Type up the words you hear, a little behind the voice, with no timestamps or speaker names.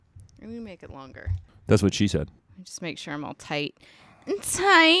I'm going to make it longer. That's what she said. Just make sure I'm all tight.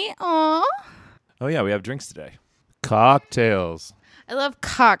 Tight, aw. Oh, yeah, we have drinks today. Cocktails. I love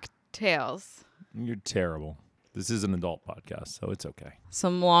cocktails. You're terrible. This is an adult podcast, so it's okay.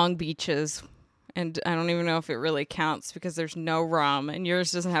 Some Long Beaches. And I don't even know if it really counts because there's no rum and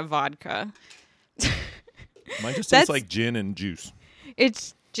yours doesn't have vodka. Mine just tastes like gin and juice.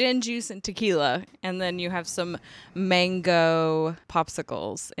 It's gin, juice, and tequila. And then you have some mango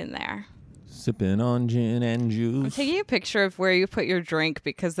popsicles in there. Sipping on gin and juice. I'm taking a picture of where you put your drink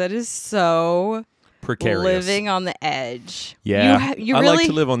because that is so precarious. Living on the edge. Yeah, you I really like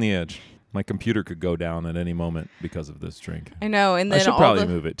to live on the edge. My computer could go down at any moment because of this drink. I know, and then I should probably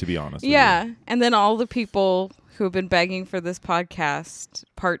move it, to be honest. Yeah, and then all the people who have been begging for this podcast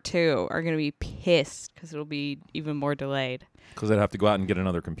part 2 are going to be pissed because it'll be even more delayed. Because I'd have to go out and get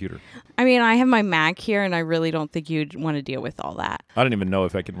another computer. I mean, I have my Mac here, and I really don't think you'd want to deal with all that. I don't even know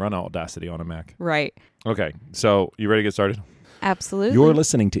if I can run Audacity on a Mac. Right. Okay, so you ready to get started? Absolutely. You're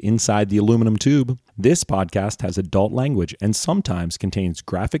listening to Inside the Aluminum Tube. This podcast has adult language and sometimes contains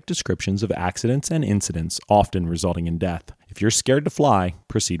graphic descriptions of accidents and incidents, often resulting in death. If you're scared to fly,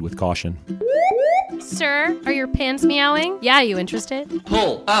 proceed with caution. Sir, are your pants meowing? Yeah, you interested?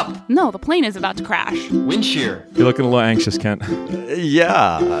 Pull up. No, the plane is about to crash. Wind shear. You're looking a little anxious, Kent.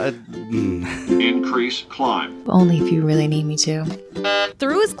 Increase climb. Only if you really need me to.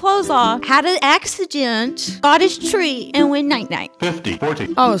 Threw his clothes off, had an accident, got his treat, and went night-night. 50,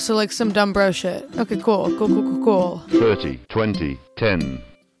 40, Oh, so like some dumb bro shit. Okay, cool. 30, 20, 10.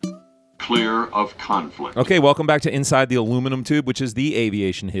 Clear of conflict. Okay, welcome back to Inside the Aluminum Tube, which is the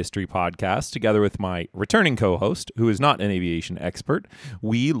aviation history podcast. Together with my returning co-host, who is not an aviation expert,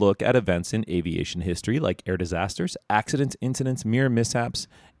 we look at events in aviation history like air disasters, accidents, incidents, mere mishaps,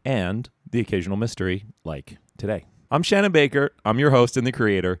 and the occasional mystery like today. I'm Shannon Baker. I'm your host and the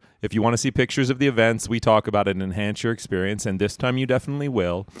creator. If you want to see pictures of the events we talk about and enhance your experience, and this time you definitely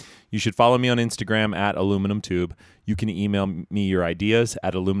will, you should follow me on Instagram at aluminumtube. You can email me your ideas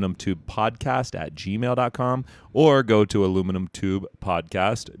at aluminumtubepodcast@gmail.com or go to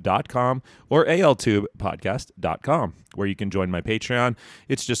aluminumtubepodcast.com or altubepodcast.com, where you can join my Patreon.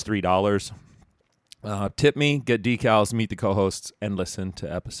 It's just $3. Tip me, get decals, meet the co-hosts, and listen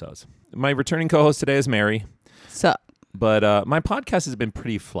to episodes. My returning co-host today is Mary. Sup? But my podcast has been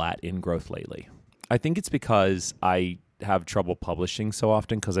pretty flat in growth lately. I think it's because I have trouble publishing so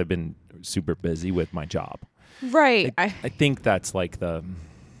often because I've been super busy with my job. Right. I think that's like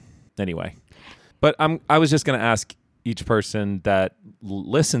anyway. But I was just going to ask each person that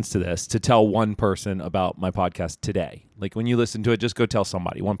listens to this to tell one person about my podcast today. Like when you listen to it, just go tell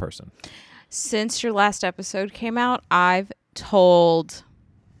somebody, one person. Since your last episode came out, I've told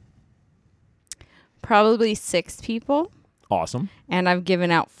probably 6 people. Awesome. And I've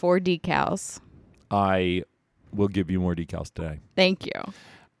given out 4 decals. I will give you more decals today. Thank you.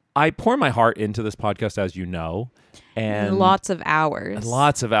 I pour my heart into this podcast, as you know. And lots of hours.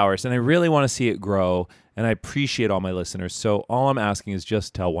 And I really want to see it grow. And I appreciate all my listeners. So all I'm asking is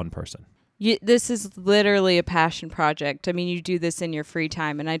just tell one person. This is literally a passion project. I mean, you do this in your free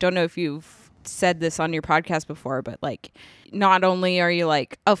time. And I don't know if you've said this on your podcast before, but like, not only are you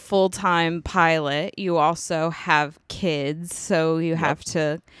like a full-time pilot, you also have kids. So you have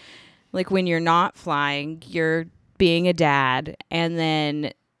to, like, when you're not flying, you're being a dad. And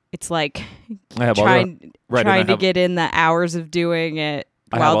then it's like trying to get in the hours of doing it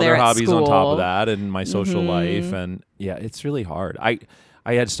while they're at school. I have other hobbies on top of that and my social life. And yeah, it's really hard. I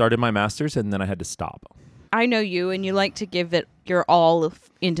had started my master's and then I had to stop. I know you, and you like to give it your all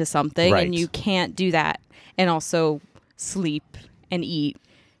into something, right. And you can't do that and also sleep and eat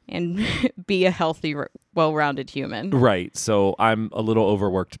and be a healthy, well-rounded human. Right. So I'm a little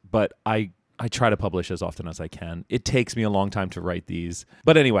overworked, but I try to publish as often as I can. It takes me a long time to write these.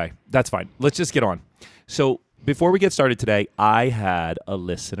 But anyway, that's fine. Let's just get on. So before we get started today, I had a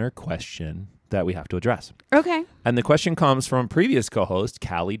listener question that we have to address. Okay. And the question comes from previous co-host,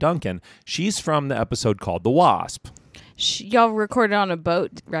 Callie Duncan. She's from the episode called The Wasp. Y'all recorded on a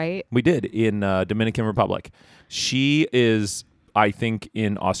boat, right? We did, in Dominican Republic. She is, I think,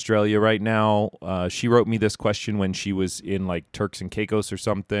 in Australia right now. She wrote me this question when she was in like Turks and Caicos or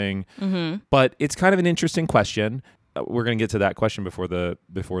something. Mm-hmm. But it's kind of an interesting question. We're going to get to that question before the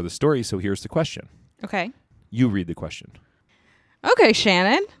story. So here's the question. Okay. You read the question. Okay,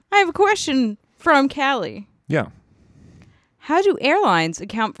 Shannon. I have a question from Callie. Yeah. How do airlines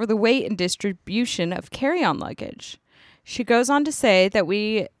account for the weight and distribution of carry-on luggage? She goes on to say that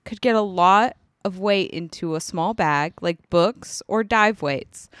we could get a lot of weight into a small bag, like books or dive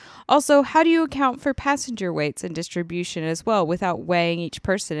weights? Also, how do you account for passenger weights and distribution as well without weighing each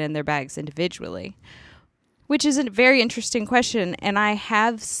person and their bags individually? Which is a very interesting question, and I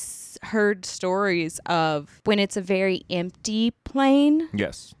have heard stories of when it's a very empty plane.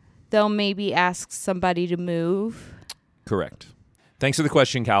 Yes. They'll maybe ask somebody to move. Correct. Thanks for the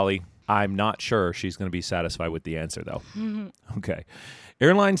question, Callie. I'm not sure she's going to be satisfied with the answer, though. Okay.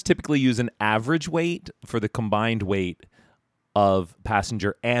 Airlines typically use an average weight for the combined weight of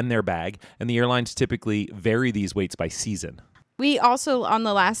passenger and their bag, and the airlines typically vary these weights by season. We also, on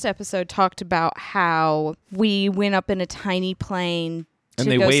the last episode, talked about how we went up in a tiny plane to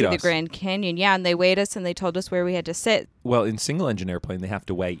And they go weighed see the us. Grand Canyon. Yeah, and they weighed us and they told us where we had to sit. Well, in single-engine airplane, they have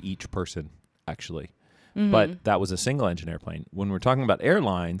to weigh each person, actually. But that was a single-engine airplane. When we're talking about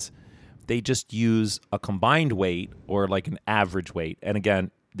airlines, they just use a combined weight or like an average weight. And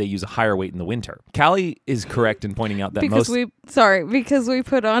again, they use a higher weight in the winter. Callie is correct in pointing out that Because we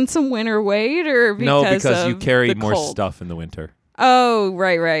put on some winter weight, or because you of carry the more cold? stuff in the winter. Oh,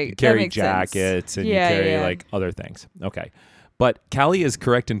 right. You carry That makes jackets sense. and Yeah, you carry yeah. like other things. Okay. But Callie is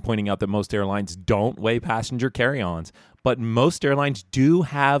correct in pointing out that most airlines don't weigh passenger carry-ons, but most airlines do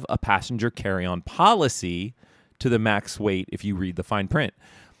have a passenger carry-on policy to the max weight if you read the fine print.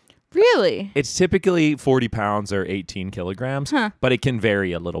 Really? It's typically 40 pounds or 18 kilograms, but it can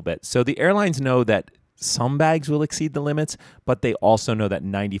vary a little bit. So the airlines know that some bags will exceed the limits, but they also know that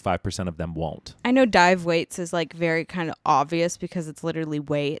 95% of them won't. I know dive weights is like very kind of obvious because it's literally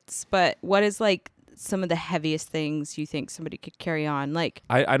weights, but what is like some of the heaviest things you think somebody could carry on? Like,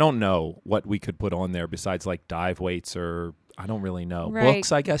 I don't know what we could put on there besides like dive weights or I don't really know. Right.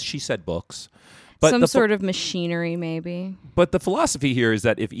 Books, I guess she said books. But some sort of machinery, maybe. But the philosophy here is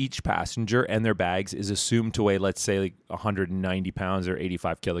that if each passenger and their bags is assumed to weigh, let's say, like 190 pounds or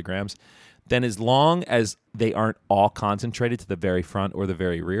 85 kilograms, then as long as they aren't all concentrated to the very front or the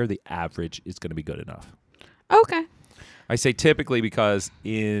very rear, the average is going to be good enough. Okay. I say typically because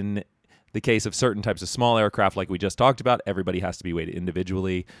in the case of certain types of small aircraft like we just talked about, everybody has to be weighed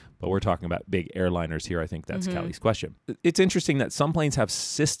individually, but we're talking about big airliners here. I think that's Callie's question. It's interesting that some planes have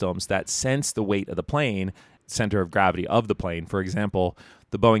systems that sense the weight of the plane, center of gravity of the plane. For example,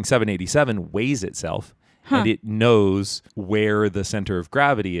 the Boeing 787 weighs itself, and it knows where the center of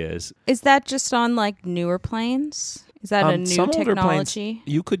gravity is. Is that just on like newer planes? Is that a new Some older technology? planes,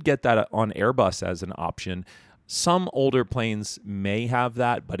 you could get that on Airbus as an option. Some older planes may have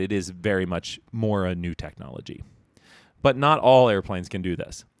that, but it is very much more a new technology. But not all airplanes can do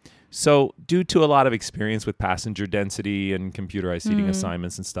this. So due to a lot of experience with passenger density and computerized seating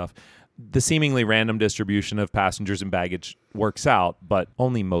assignments and stuff, the seemingly random distribution of passengers and baggage works out, but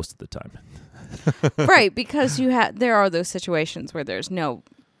only most of the time. Right, because there are those situations where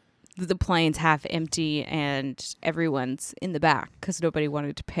the plane's half empty and everyone's in the back because nobody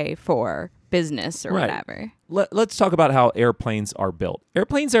wanted to pay for business or whatever. Let's talk about how airplanes are built.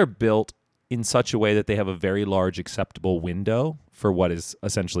 Airplanes are built in such a way that they have a very large acceptable window for what is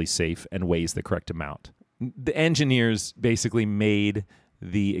essentially safe and weighs the correct amount. The engineers basically made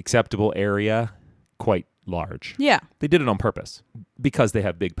the acceptable area quite large. Yeah. They did it on purpose because they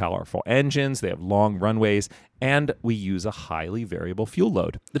have big, powerful engines, they have long runways, and we use a highly variable fuel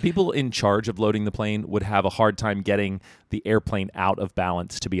load. The people in charge of loading the plane would have a hard time getting the airplane out of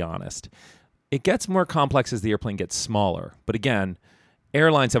balance, to be honest. It gets more complex as the airplane gets smaller. But again,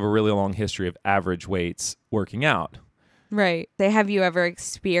 airlines have a really long history of average weights working out. Right. Have you ever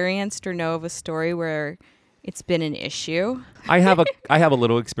experienced or know of a story where it's been an issue? I have a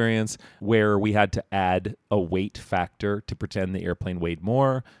little experience where we had to add a weight factor to pretend the airplane weighed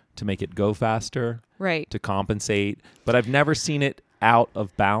more to make it go faster, Right. to compensate. But I've never seen it out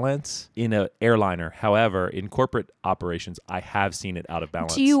of balance in an airliner. However, in corporate operations, I have seen it out of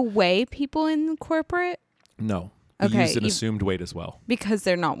balance. Do you weigh people in corporate? No. We Okay, use an assumed weight as well. Because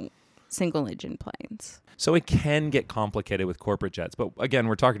they're not single engine planes. So it can get complicated with corporate jets. But again,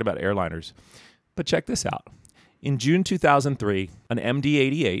 we're talking about airliners. But check this out. In June 2003, an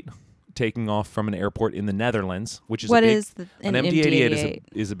MD-88 taking off from an airport in the Netherlands, which is What a big, is an MD-88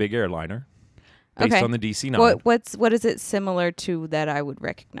 is a big airliner based on the DC-9. What is it similar to that I would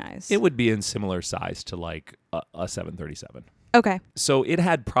recognize? It would be in similar size to like a 737. Okay. So it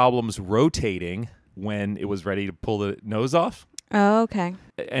had problems rotating when it was ready to pull the nose off Oh, okay.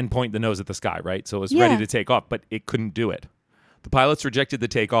 and point the nose at the sky, right? So it was Yeah. ready to take off, but it couldn't do it. The pilots rejected the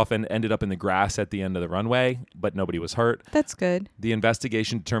takeoff and ended up in the grass at the end of the runway, but nobody was hurt. That's good. The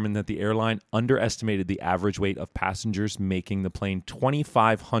investigation determined that the airline underestimated the average weight of passengers, making the plane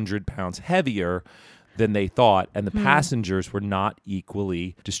 2,500 pounds heavier than they thought, and the passengers were not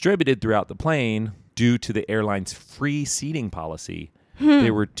equally distributed throughout the plane due to the airline's free seating policy.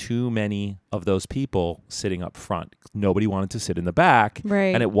 There were too many of those people sitting up front. Nobody wanted to sit in the back,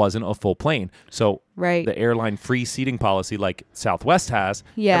 Right. and it wasn't a full plane. So Right. the airline free seating policy like Southwest has,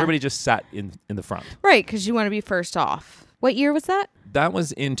 Yeah. everybody just sat in the front. Right, because you want to be first off. What year was that? That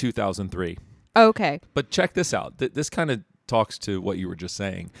was in 2003. Okay. But check this out. This kind of talks to what you were just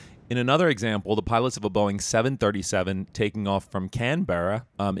saying. In another example, the pilots of a Boeing 737 taking off from Canberra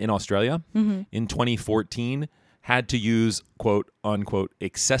in Australia in 2014 had to use, quote, unquote,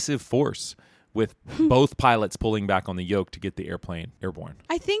 excessive force with both pilots pulling back on the yoke to get the airplane airborne.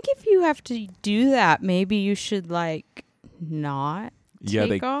 I think if you have to do that, maybe you should, like, not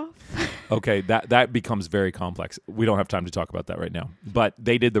take off. Okay, that becomes very complex. We don't have time to talk about that right now. But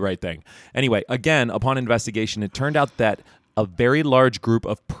they did the right thing. Anyway, again, upon investigation, it turned out that a very large group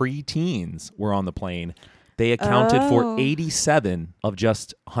of preteens were on the plane. They accounted for 87 of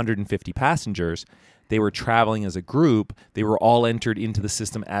just 150 passengers. They were traveling as a group. They were all entered into the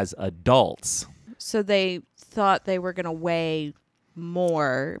system as adults. So they thought they were going to weigh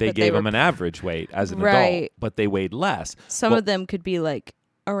more. They but gave were, them an average weight as an adult, Right. but they weighed less. Some of them could be like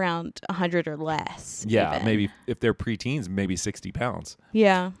around 100 or less. Yeah, even. maybe if they're preteens, maybe 60 pounds.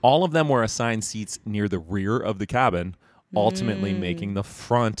 Yeah. All of them were assigned seats near the rear of the cabin, ultimately making the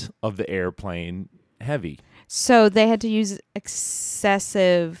front of the airplane heavy. So they had to use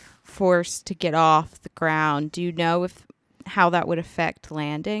excessive force to get off the ground. Do you know how that would affect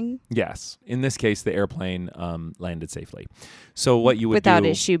landing? Yes. In this case, the airplane landed safely. So what you would Without do...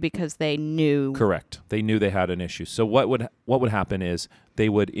 issue because they knew. Correct. They knew they had an issue. So what would happen is they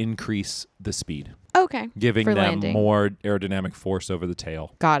would increase the speed, Okay. giving for them landing. more aerodynamic force over the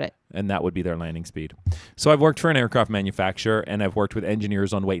tail. Got it. And that would be their landing speed. So I've worked for an aircraft manufacturer, and I've worked with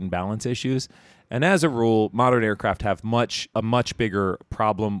engineers on weight and balance issues. And as a rule, modern aircraft have a much bigger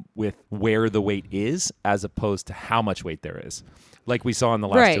problem with where the weight is as opposed to how much weight there is. Like we saw in the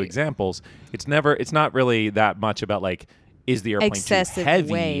last two Right. examples, it's not really that much about like, is the airplane Excessive too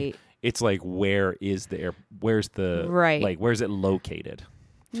heavy? weight. It's like, where's the Right. like where's it located?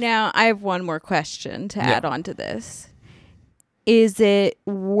 Now, I have one more question to add on to this. Is it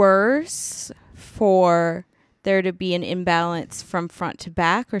worse for there to be an imbalance from front to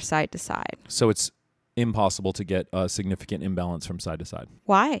back or side to side? So it's impossible to get a significant imbalance from side to side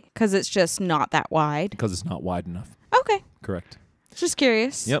Why? Because it's just not that wide. because it's not wide enough. Okay. Correct. Just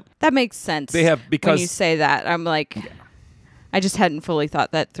curious. Yep. That makes sense. They have when because you say that, I'm like, I just hadn't fully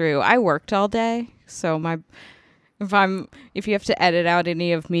thought that through. I worked all day, so if you have to edit out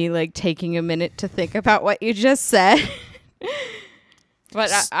any of me like taking a minute to think about what you just said,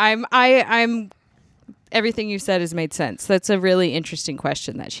 but I'm everything you said has made sense. That's a really interesting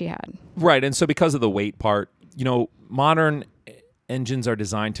question that she had. right, and so because of the weight part, modern engines are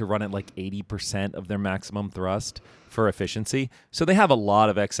designed to run at like 80% of their maximum thrust for efficiency. So they have a lot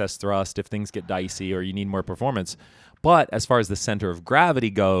of excess thrust if things get dicey or you need more performance. But as far as the center of gravity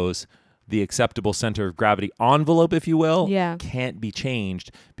goes, the acceptable center of gravity envelope, if you will, can't be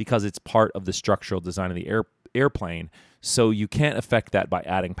changed because it's part of the structural design of the airplane. So you can't affect that by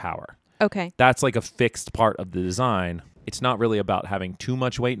adding power. Okay. That's like a fixed part of the design. It's not really about having too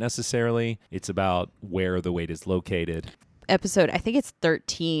much weight necessarily. It's about where the weight is located. Episode, I think it's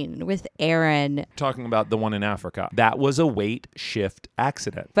 13 with Aaron. Talking about the one in Africa. That was a weight shift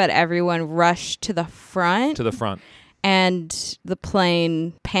accident. But everyone rushed to the front. To the front. And the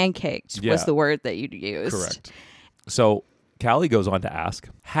plane pancaked was the word that you used. Correct. So Callie goes on to ask,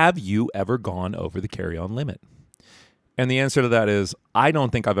 have you ever gone over the carry-on limit? And the answer to that is, I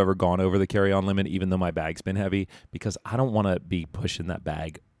don't think I've ever gone over the carry-on limit, even though my bag's been heavy, because I don't want to be pushing that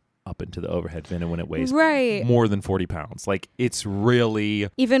bag up into the overhead bin when it weighs more than 40 pounds. Like, it's really...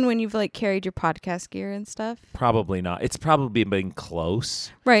 Even when you've, like, carried your podcast gear and stuff? Probably not. It's probably been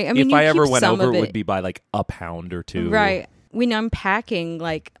close. Right. I mean, if I ever went over, it would be by, like, a pound or two. Right. When I'm packing,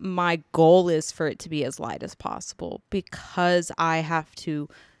 like, my goal is for it to be as light as possible because I have to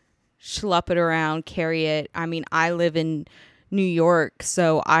schlepp it around, carry it. I mean, I live in New York,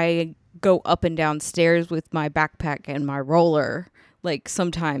 so I go up and down stairs with my backpack and my roller. Like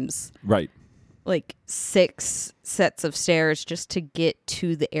sometimes, right, like 6 sets of stairs just to get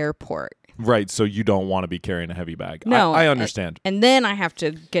to the airport. Right, so you don't want to be carrying a heavy bag. No, I understand. And then I have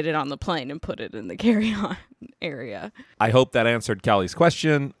to get it on the plane and put it in the carry-on area. I hope that answered Callie's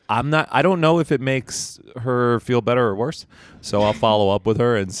question. I don't know if it makes her feel better or worse, so I'll follow up with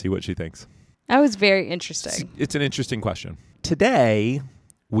her and see what she thinks. That was very interesting. It's an interesting question. Today,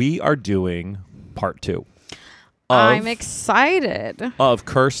 we are doing part 2. I'm excited. Of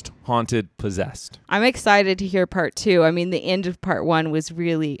Cursed, Haunted, Possessed. I'm excited to hear part 2. I mean, the end of part 1 was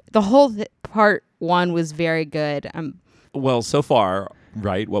really... The whole part 1 was very good. Well, so far,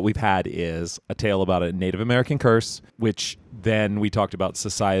 right, what we've had is a tale about a Native American curse, which then we talked about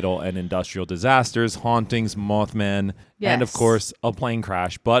societal and industrial disasters, hauntings, Mothman, and of course, a plane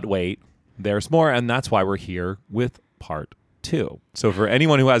crash. But wait, there's more, and that's why we're here with part 2. So for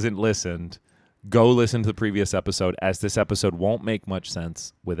anyone who hasn't listened, go listen to the previous episode, as this episode won't make much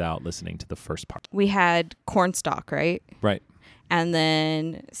sense without listening to the first part. We had Cornstalk, right? Right. And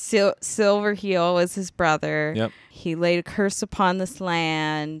then Silverheel was his brother. Yep. He laid a curse upon this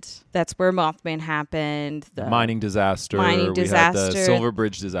land. That's where Mothman happened. The mining disaster. We had the Silver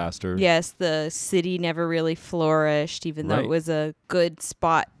Bridge disaster. Yes, the city never really flourished, even though it was a good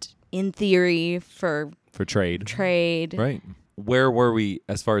spot in theory for trade. Right. Where were we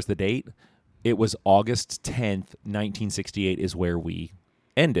as far as the date? It was August 10th, 1968 is where we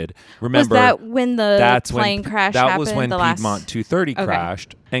ended. Remember, was that when the plane crash happened? That was when Piedmont 230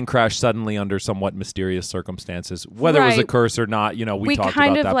 crashed, and crashed suddenly under somewhat mysterious circumstances. Whether it was a curse or not, we talked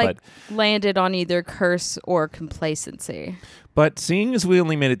about that. We kind of landed on either curse or complacency. But seeing as we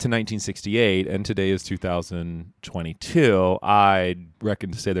only made it to 1968, and today is 2022, I'd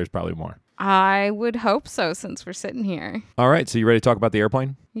reckon to say there's probably more. I would hope so, since we're sitting here. All right, so you ready to talk about the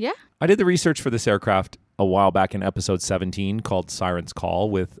airplane? Yeah. I did the research for this aircraft a while back in episode 17 called Siren's Call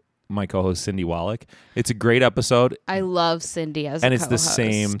with my co-host Cindy Wallach. It's a great episode. I love Cindy as a co-host. And it's the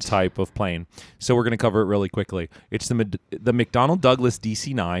same type of plane. So we're going to cover it really quickly. It's the McDonnell Douglas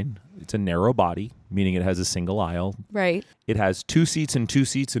DC-9. It's a narrow body, meaning it has a single aisle. Right. It has 2 seats and 2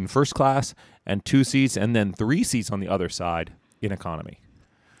 seats in first class, and 2 seats and then 3 seats on the other side in economy.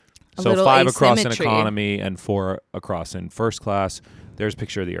 So 5 across in economy and 4 across in first class. There's a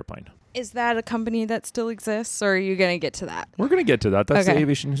picture of the airplane. Is that a company that still exists, or are you going to get to that? We're going to get to that. That's the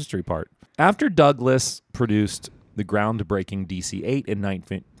aviation history part. After Douglas produced the groundbreaking DC-8 in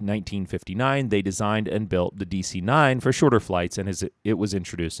 1959, they designed and built the DC-9 for shorter flights, and it was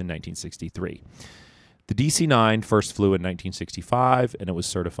introduced in 1963. The DC-9 first flew in 1965, and it was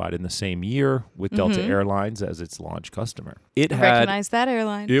certified in the same year with Delta Airlines as its launch customer. Recognize that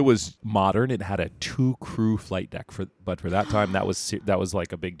airline. It was modern. It had a 2-crew flight deck, but for that time, that was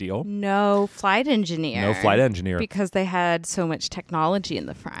like a big deal. No flight engineer. Because they had so much technology in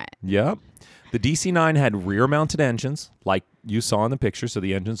the front. Yep. The DC-9 had rear-mounted engines, like you saw in the picture, so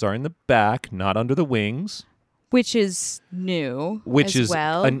the engines are in the back, not under the wings. Which is new Which as is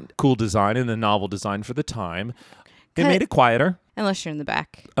well. a cool design and a novel design for the time. It made it quieter. Unless you're in the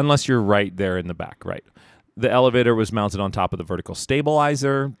back. Unless you're right there in the back, right. The elevator was mounted on top of the vertical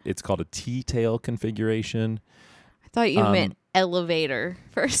stabilizer. It's called a T-tail configuration. I thought you meant elevator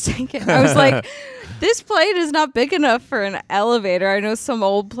for a second. I was like, this plane is not big enough for an elevator. I know some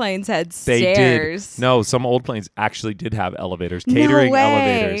old planes had stairs. They did. No, some old planes actually did have elevators. Catering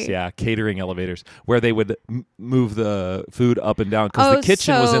elevators. Yeah, catering elevators where they would move the food up and down because the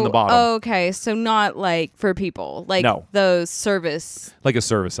kitchen was in the bottom. Okay, so not like for people. Like those service. Like a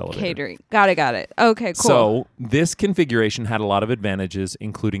service elevator. Catering. Got it. Okay, cool. So this configuration had a lot of advantages,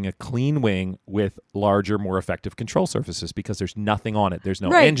 including a clean wing with larger, more effective control surfaces because there's nothing on it. There's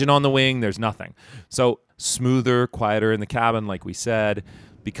no engine on the wing. There's nothing. So smoother, quieter in the cabin, like we said,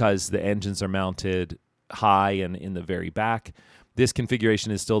 because the engines are mounted high and in the very back. This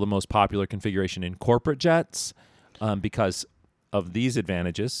configuration is still the most popular configuration in corporate jets because of these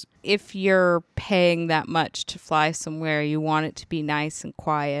advantages. If you're paying that much to fly somewhere, you want it to be nice and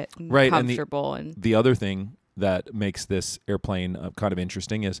quiet and comfortable. And the other thing that makes this airplane kind of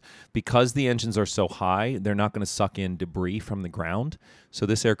interesting is because the engines are so high, they're not going to suck in debris from the ground. So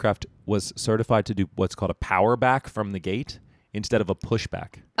this aircraft was certified to do what's called a power back from the gate instead of a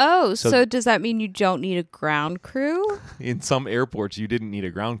pushback. Oh, so does that mean you don't need a ground crew? In some airports, you didn't need a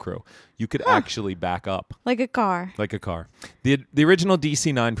ground crew. You could actually back up. Like a car. Like a car. The original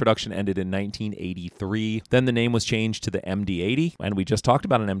DC-9 production ended in 1983. Then the name was changed to the MD-80, and we just talked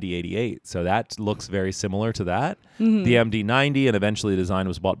about an MD-88, so that looks very similar to that. Mm-hmm. The MD-90, and eventually the design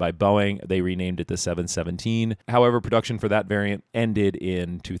was bought by Boeing. They renamed it the 717. However, production for that variant ended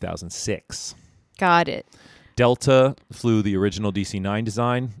in 2006. Got it. Delta flew the original DC-9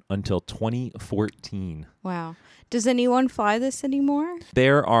 design until 2014. Wow. Does anyone fly this anymore?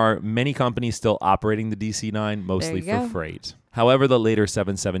 There are many companies still operating the DC-9, mostly for freight. However, the later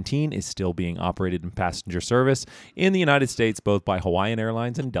 717 is still being operated in passenger service in the United States, both by Hawaiian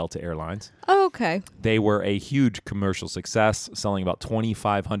Airlines and Delta Airlines. Oh, okay. They were a huge commercial success, selling about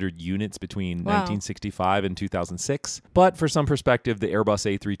 2,500 units between 1965 and 2006. But for some perspective, the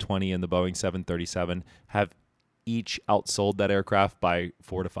Airbus A320 and the Boeing 737 have each outsold that aircraft by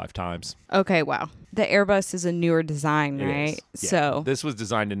 4 to 5 times. Okay, wow. The Airbus is a newer design, It right? is. Yeah. So, This was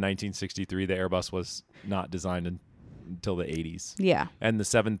designed in 1963. The Airbus was not designed until the 80s. yeah. And the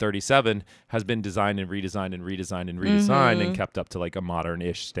 737 has been designed and redesigned and redesigned and redesigned and kept up to like a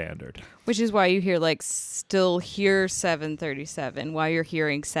modern-ish standard. Which is why you hear still hear 737 while you're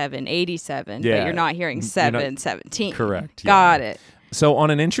hearing 787, but Yeah. you're not hearing 717. Correct, yeah. Got it. So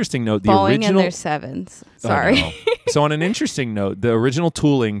on an interesting note, the Boeing original... and their sevens. I Sorry. know. So on an interesting note, the original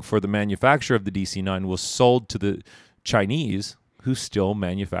tooling for the manufacture of the DC-9 was sold to the Chinese, who still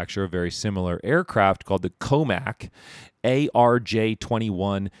manufacture a very similar aircraft called the Comac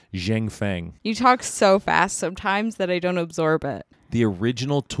ARJ-21 Zhengfeng. You talk so fast sometimes that I don't absorb it. The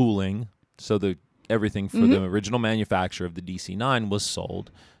original tooling, so everything for the original manufacture of the DC-9 was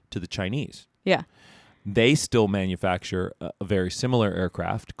sold to the Chinese. Yeah. They still manufacture a very similar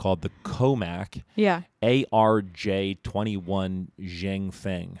aircraft called the Comac Yeah. ARJ-21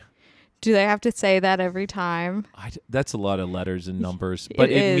 Zhengfeng. Do they have to say that every time? That's a lot of letters and numbers, but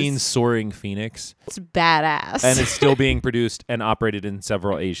it is. means soaring phoenix. It's badass. And it's still being produced and operated in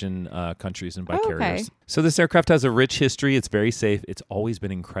several Asian countries and by carriers. Okay. So this aircraft has a rich history. It's very safe. It's always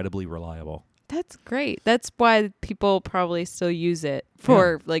been incredibly reliable. That's great. That's why people probably still use it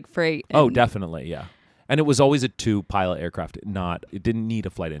for freight. Oh, and- definitely, yeah. And it was always a 2-pilot aircraft. It didn't need a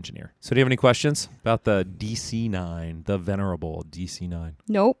flight engineer. So do you have any questions about the DC-9, the venerable DC-9?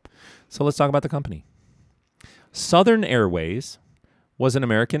 Nope. So let's talk about the company. Southern Airways was an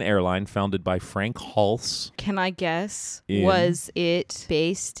American airline founded by Frank Hulse. Can I guess? In- Was it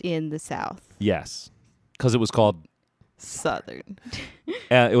based in the South? Yes, because it was called... Southern.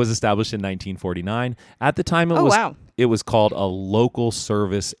 It was established in 1949. At the time, Wow. it was called a local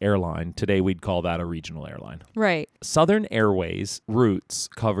service airline. Today, we'd call that a regional airline. Right. Southern Airways routes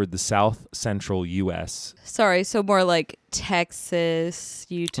covered the south central U.S. Sorry, so more like Texas,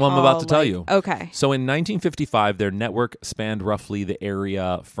 Utah. Well, I'm about to tell you. Okay. So in 1955, their network spanned roughly the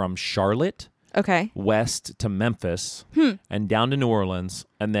area from Charlotte Okay. west to Memphis and down to New Orleans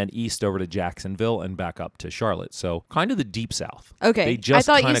and then east over to Jacksonville and back up to Charlotte. So kind of the deep south. Okay. They just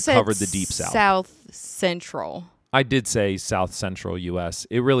I thought kind you of said covered the deep south. South Central. I did say south central U.S.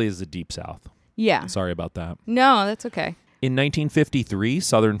 It really is the deep south. Yeah. Sorry about that. No, that's okay. In 1953,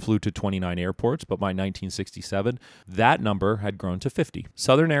 Southern flew to 29 airports, but by 1967, that number had grown to 50.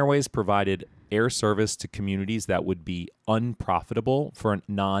 Southern Airways provided air service to communities that would be unprofitable for a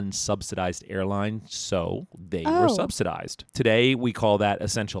non-subsidized airline, so they were subsidized. Today, we call that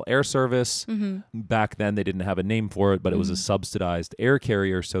essential air service. Back then, they didn't have a name for it, but it was a subsidized air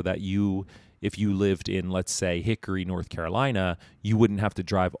carrier so that if you lived in, let's say, Hickory, North Carolina, you wouldn't have to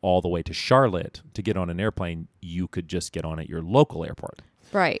drive all the way to Charlotte to get on an airplane. You could just get on at your local airport.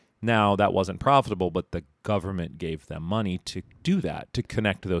 Right. Now, that wasn't profitable, but the government gave them money to do that, to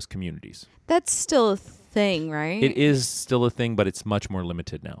connect those communities. That's still a thing, right? It is still a thing, but it's much more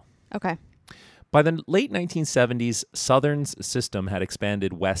limited now. Okay. By the late 1970s, Southern's system had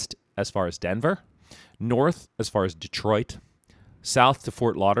expanded west as far as Denver, north as far as Detroit, south to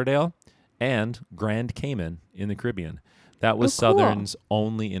Fort Lauderdale, and Grand Cayman in the Caribbean. That was cool. Southern's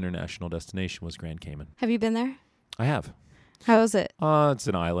only international destination was Grand Cayman. Have you been there? I have. How is it? It's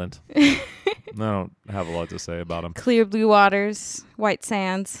an island. I don't have a lot to say about them. Clear blue waters, white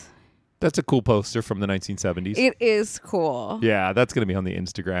sands. That's a cool poster from the 1970s. It is cool. Yeah, that's going to be on the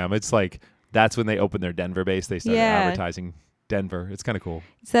Instagram. It's like, that's when they opened their Denver base. They started advertising Denver. It's kind of cool.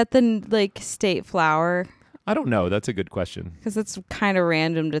 Is that the state flower? I don't know. That's a good question. Because it's kind of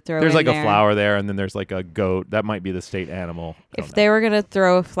random to throw There's in like there. a flower there, and then there's like a goat. That might be the state animal. If they were going to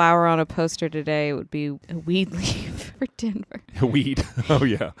throw a flower on a poster today, it would be a weed leaf for Denver. Weed. Oh,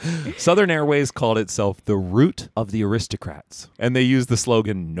 yeah. Southern Airways called itself the route of the aristocrats. And they used the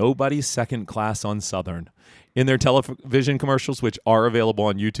slogan, nobody's second class on Southern. In their television commercials, which are available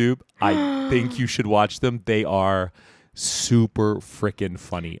on YouTube, I think you should watch them. They are super freaking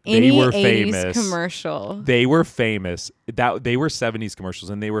funny. Any they were 80s famous. commercial. They were famous. They were 70s commercials,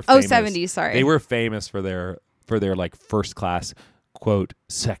 and they were famous. 70s, sorry. They were famous for their like first class, quote,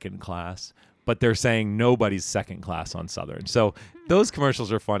 second class. But they're saying nobody's second class on Southern. So those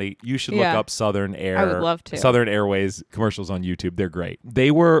commercials are funny. You should look up Southern Air. I would love to. Southern Airways commercials on YouTube. They're great.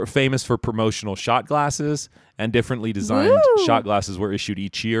 They were famous for promotional shot glasses, and differently designed shot glasses were issued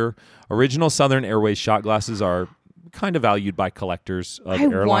each year. Original Southern Airways shot glasses are kind of valued by collectors of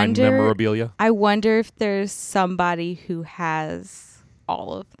airline memorabilia. I wonder if there's somebody who has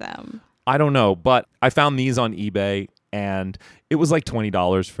all of them. I don't know, but I found these on eBay, and it was like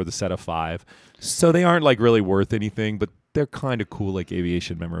 $20 for the set of 5. So they aren't like really worth anything, but they're kind of cool, like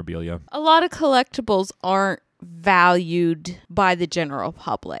aviation memorabilia. A lot of collectibles aren't valued by the general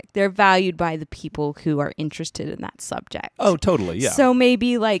public. They're valued by the people who are interested in that subject. Oh, totally, yeah. So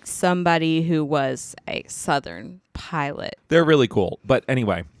maybe like somebody who was a Southern pilot. They're really cool. But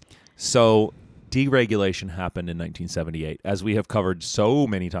anyway, so deregulation happened in 1978. As we have covered so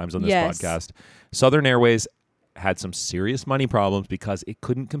many times on this podcast, Southern Airways had some serious money problems because it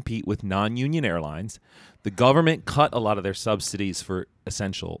couldn't compete with non-union airlines. The government cut a lot of their subsidies for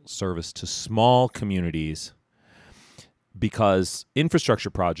essential service to small communities because infrastructure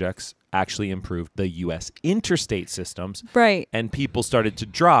projects actually improved the U.S. interstate systems. Right. And people started to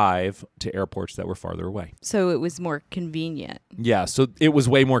drive to airports that were farther away. So it was more convenient. Yeah, so it was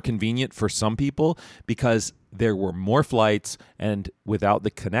way more convenient for some people because there were more flights, and without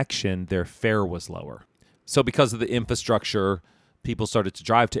the connection, their fare was lower. So because of the infrastructure, people started to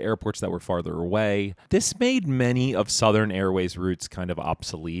drive to airports that were farther away. This made many of Southern Airways routes kind of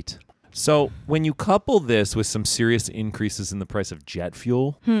obsolete. So when you couple this with some serious increases in the price of jet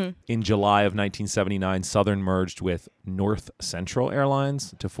fuel, in July of 1979, Southern merged with North Central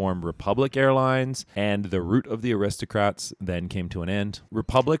Airlines to form Republic Airlines, and the route of the aristocrats then came to an end.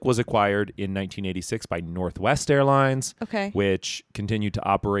 Republic was acquired in 1986 by Northwest Airlines, which continued to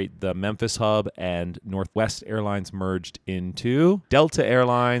operate the Memphis hub, and Northwest Airlines merged into Delta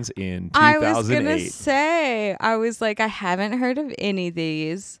Airlines in 2008. I was going to say, I was like, I haven't heard of any of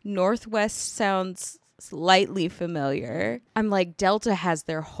these. Northwest sounds slightly familiar. I'm like, Delta has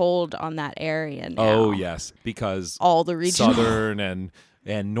their hold on that area now. Oh, yes, because all the regional Southern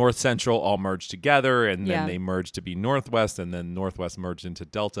and North Central all merged together, and then they merged to be Northwest, and then Northwest merged into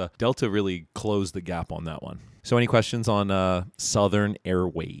Delta. Delta really closed the gap on that one. So any questions on Southern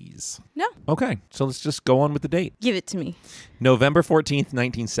Airways? No. Okay, so let's just go on with the date. Give it to me. November 14th,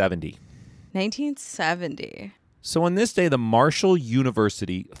 1970. 1970. So on this day, the Marshall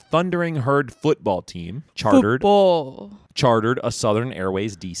University Thundering Herd football team chartered a Southern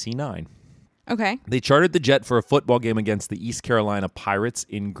Airways DC-9. Okay. They chartered the jet for a football game against the East Carolina Pirates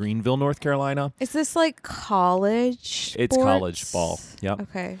in Greenville, North Carolina. Is this like college It's sports? college ball. Yep.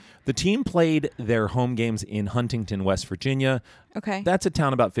 Okay. The team played their home games in Huntington, West Virginia. Okay. That's a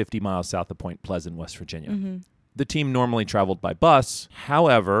town about 50 miles south of Point Pleasant, West Virginia. The team normally traveled by bus.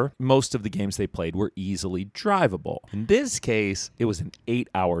 However, most of the games they played were easily drivable. In this case, it was an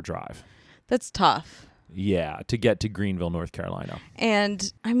 8-hour drive. That's tough. Yeah, to get to Greenville, North Carolina.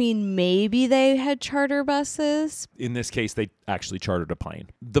 And, I mean, maybe they had charter buses. In this case, they actually chartered a plane.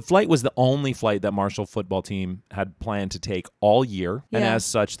 The flight was the only flight that Marshall football team had planned to take all year. And as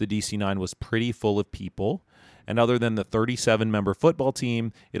such, the DC-9 was pretty full of people. And other than the 37-member football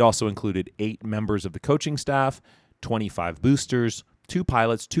team, it also included 8 members of the coaching staff, 25 boosters, 2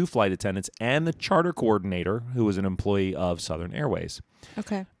 pilots, 2 flight attendants, and the charter coordinator, who was an employee of Southern Airways.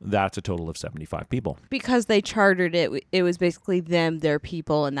 Okay. That's a total of 75 people. Because they chartered it, it was basically them, their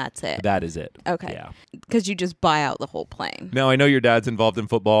people, and that's it. That is it. Okay. Yeah. Because you just buy out the whole plane. Now, I know your dad's involved in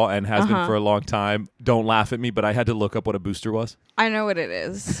football and has been for a long time. Don't laugh at me, but I had to look up what a booster was. I know what it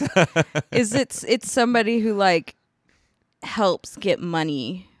is. It's somebody who like helps get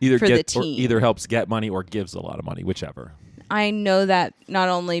money for the team. Or either helps get money or gives a lot of money, whichever. I know that not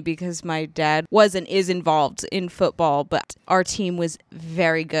only because my dad was and is involved in football, but our team was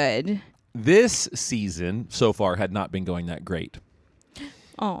very good. This season so far had not been going that great.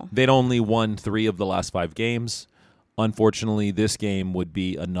 Oh. They'd only won 3 of the last 5 games. Unfortunately, this game would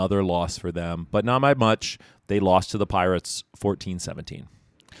be another loss for them, but not by much. They lost to the Pirates 14-17.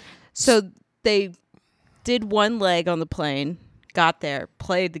 So they did one leg on the plane, got there,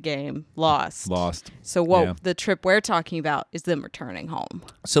 played the game, lost. So the trip we're talking about is them returning home.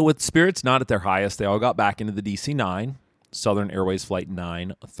 So with spirits not at their highest, they all got back into the DC-9, Southern Airways Flight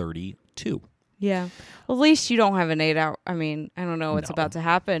 932. Yeah. Well, at least you don't have an 8-hour. I mean, I don't know what's about to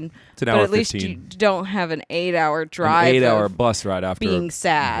happen. It's an hour but at 15. least you don't have an 8-hour drive. An 8-hour bus ride after being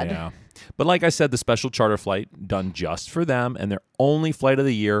sad. Yeah. But like I said, the special charter flight done just for them, and their only flight of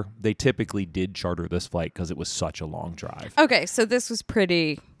the year, they typically did charter this flight because it was such a long drive. Okay, so this was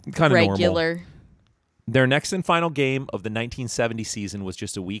pretty kind of regular. Normal. Their next and final game of the 1970 season was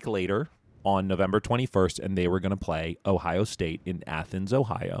just a week later on November 21st, and they were going to play Ohio State in Athens,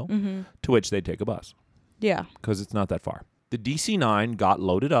 Ohio, to which they'd take a bus. Yeah. Because it's not that far. The DC-9 got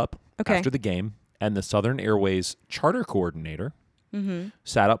loaded up after the game, and the Southern Airways charter coordinator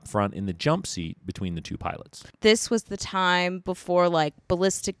sat up front in the jump seat between the 2 pilots. This was the time before like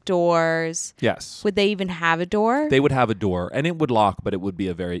ballistic doors. Yes. Would they even have a door? They would have a door, and it would lock, but it would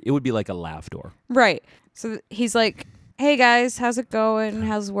be like a lav door. Right. So he's like, hey guys, how's it going?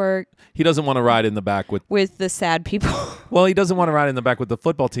 How's work? He doesn't want to ride in the back with the sad people. Well, he doesn't want to ride in the back with the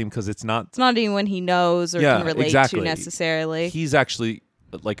football team because it's not anyone he knows or can relate to necessarily. He's actually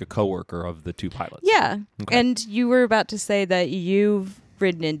like a coworker of the two pilots. Yeah. Okay. And you were about to say that you've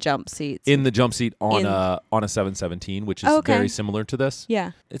ridden in jump seats. In the jump seat on a 717, which is very similar to this.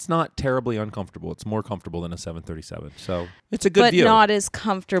 Yeah. It's not terribly uncomfortable. It's more comfortable than a 737. So it's a good view. But not as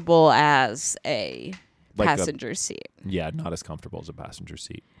comfortable as a passenger seat. Yeah, not as comfortable as a passenger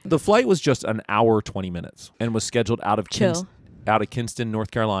seat. The flight was just an hour 20 minutes and was scheduled out of Kinston, North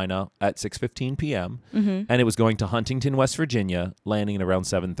Carolina at 6:15 p.m. And it was going to Huntington, West Virginia, landing at around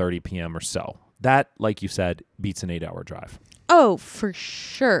 7:30 p.m. or so. That, like you said, beats an 8-hour drive. Oh, for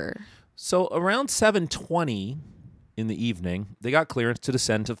sure. So around 7:20 in the evening, they got clearance to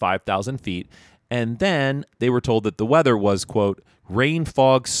descend to 5,000 feet. And then they were told that the weather was, quote, rain,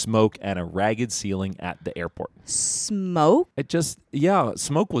 fog, smoke, and a ragged ceiling at the airport. Smoke?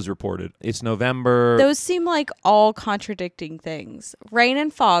 Smoke was reported. It's November. Those seem like all contradicting things. Rain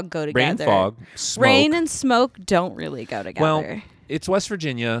and fog go together. Rain, fog, smoke. Rain and smoke don't really go together. Well, it's West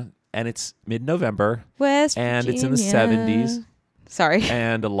Virginia, and it's mid-November. West and Virginia. It's in the 70s. Sorry.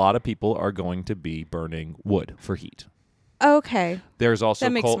 And a lot of people are going to be burning wood for heat. Okay. There's also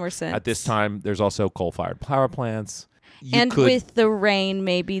that makes more sense. At this time, there's also coal-fired power plants. With the rain,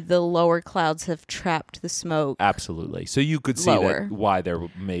 maybe the lower clouds have trapped the smoke. Absolutely. So you could see why there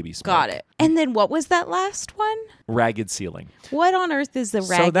may be smoke. Got it. And then what was that last one? Ragged ceiling. What on earth is the ragged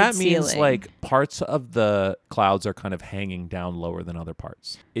ceiling? So that means like parts of the clouds are kind of hanging down lower than other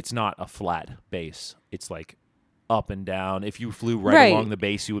parts. It's not a flat base. It's like up and down. If you flew right along the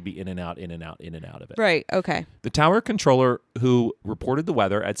base, you would be in and out, in and out, in and out of it. Right. Okay. The tower controller who reported the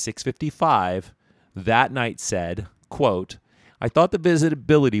weather at 6:55 that night said, quote, I thought the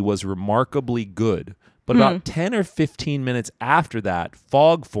visibility was remarkably good, but about 10 or 15 minutes after that,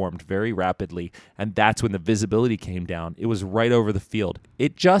 fog formed very rapidly, and that's when the visibility came down. It was right over the field.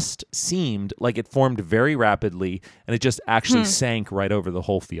 It just seemed like it formed very rapidly, and it just actually sank right over the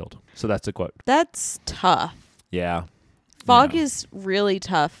whole field. So that's a quote. That's tough. Yeah. Fog is really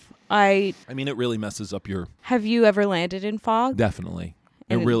tough. I mean, it really messes up your... Have you ever landed in fog? Definitely.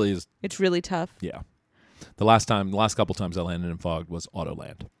 It really is. It's really tough. Yeah. The last couple times I landed in fog was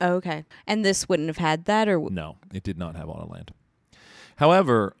Autoland. Okay. And this wouldn't have had that? Or No, it did not have Autoland.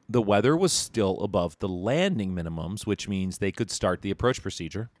 However, the weather was still above the landing minimums, which means they could start the approach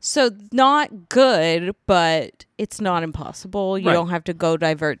procedure. So not good, but it's not impossible. You don't have to go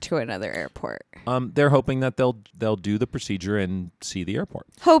divert to another airport. They're hoping that they'll do the procedure and see the airport.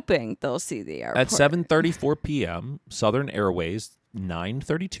 Hoping they'll see the airport. At 7:34 p.m., Southern Airways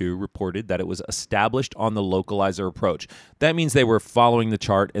 932 reported that it was established on the localizer approach. That means they were following the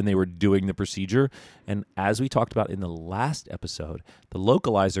chart and they were doing the procedure. And as we talked about in the last episode, the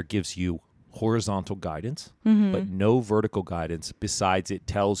localizer gives you horizontal guidance, but no vertical guidance. Besides, it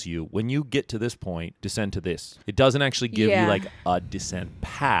tells you when you get to this point, descend to this. It doesn't actually give you like a descent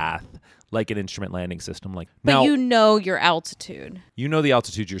path like an instrument landing system. But now, you know your altitude. You know the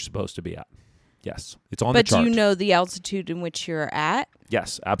altitude you're supposed to be at. Yes, it's on the chart. But you know the altitude in which you're at?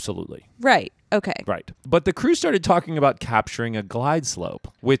 Yes, absolutely. Right. Okay. Right. But the crew started talking about capturing a glide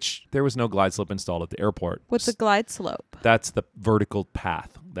slope, which there was no glide slope installed at the airport. What's a glide slope? That's the vertical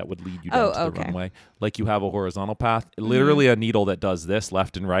path that would lead you down to the runway. Like you have a horizontal path, literally a needle that does this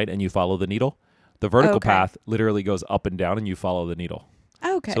left and right, and you follow the needle. The vertical path literally goes up and down, and you follow the needle.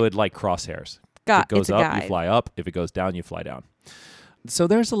 Okay. So it like crosshairs. If it goes up, you fly up. If it goes down, you fly down. So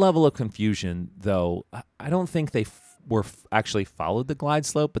there's a level of confusion, though. I don't think they actually followed the glide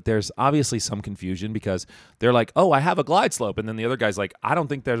slope, but there's obviously some confusion because they're like, oh, I have a glide slope. And then the other guy's like, I don't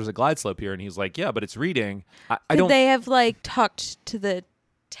think there's a glide slope here. And he's like, yeah, but it's reading. Could they have talked to the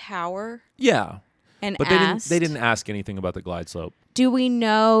tower? Yeah. And but asked? They didn't ask anything about the glide slope. Do we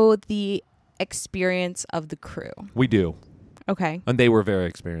know the experience of the crew? We do. Okay. And they were very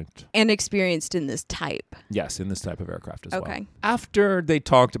experienced. And experienced in this type. Yes, in this type of aircraft as well. Okay. After they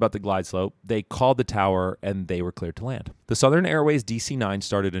talked about the glide slope, they called the tower and they were cleared to land. The Southern Airways DC-9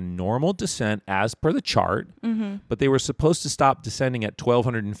 started a normal descent as per the chart, but they were supposed to stop descending at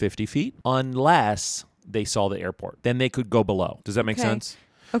 1,250 feet unless they saw the airport. Then they could go below. Does that make sense?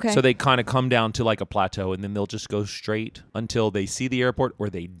 Okay. So they kind of come down to like a plateau and then they'll just go straight until they see the airport or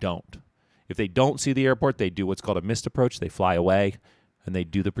they don't. If they don't see the airport, they do what's called a missed approach. They fly away, and they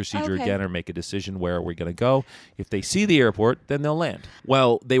do the procedure again or make a decision where we're going to go. If they see the airport, then they'll land.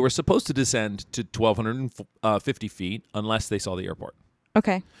 Well, they were supposed to descend to 1,250 feet unless they saw the airport.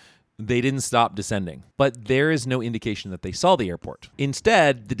 Okay. They didn't stop descending, but there is no indication that they saw the airport.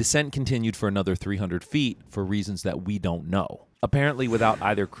 Instead, the descent continued for another 300 feet for reasons that we don't know. Apparently without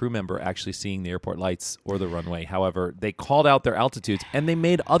either crew member actually seeing the airport lights or the runway. However, they called out their altitudes and they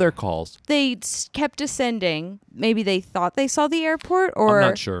made other calls. They kept descending. Maybe they thought they saw the airport, or... I'm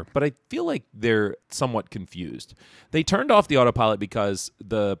not sure, but I feel like they're somewhat confused. They turned off the autopilot because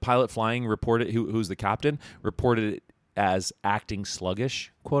the pilot flying reported, who's the captain, reported it as acting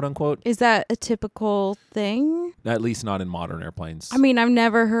sluggish, quote unquote. Is that a typical thing? At least not in modern airplanes. I mean, I've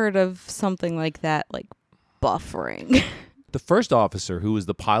never heard of something like that, like buffering. The first officer, who was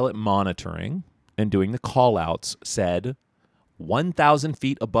the pilot monitoring and doing the call-outs, said 1,000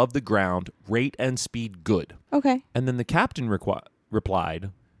 feet above the ground, rate and speed good. Okay. And then the captain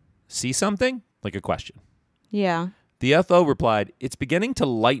replied, see something? Like a question. Yeah. The FO replied, it's beginning to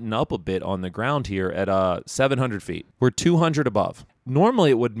lighten up a bit on the ground here at 700 feet. We're 200 above.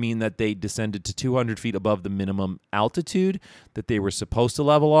 Normally it would mean that they descended to 200 feet above the minimum altitude that they were supposed to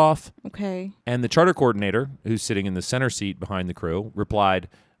level off. Okay. And the charter coordinator, who's sitting in the center seat behind the crew, replied,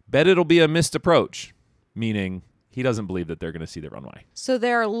 bet it'll be a missed approach, meaning he doesn't believe that they're going to see the runway. So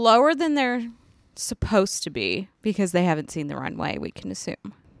they're lower than they're supposed to be because they haven't seen the runway, we can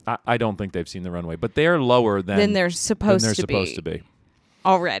assume. I don't think they've seen the runway, but they are lower than they're supposed to be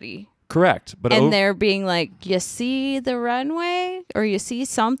already. Correct. But they're being like, you see the runway, or you see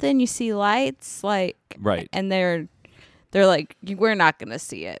something, you see lights, like, right. And they're like, we're not going to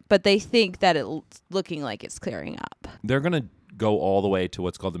see it, but they think that it's looking like it's clearing up. They're going to go all the way to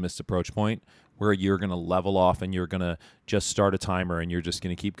what's called the missed approach point, where you're going to level off and you're going to just start a timer and you're just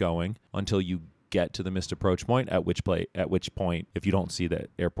going to keep going until you get to the missed approach point, at which point, if you don't see the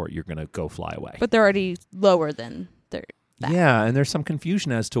airport, you're going to go fly away. But they're already lower than that. Yeah, and there's some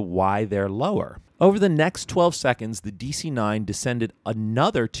confusion as to why they're lower. Over the next 12 seconds, the DC-9 descended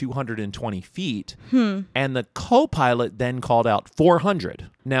another 220 feet, and the co-pilot then called out 400.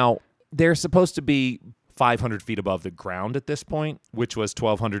 Now, they're supposed to be 500 feet above the ground at this point, which was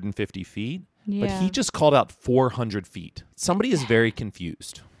 1,250 feet, but he just called out 400 feet. Somebody is very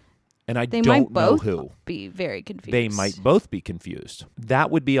confused. And they don't might both know who. Be very confused. They might both be confused. That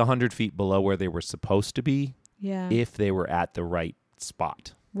would be 100 feet below where they were supposed to be if they were at the right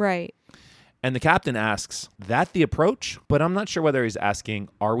spot. Right. And the captain asks, that the approach? But I'm not sure whether he's asking,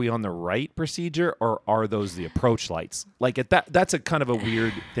 are we on the right procedure or are those the approach lights? Like that's a kind of a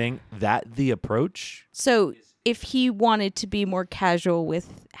weird thing. That the approach? So if he wanted to be more casual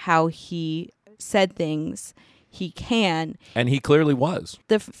with how he said things, he can. And he clearly was.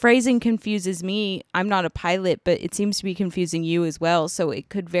 The phrasing confuses me. I'm not a pilot, but it seems to be confusing you as well. So it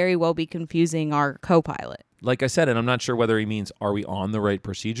could very well be confusing our co-pilot. Like I said, and I'm not sure whether he means, are we on the right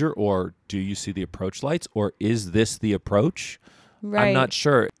procedure, or do you see the approach lights, or is this the approach? Right. I'm not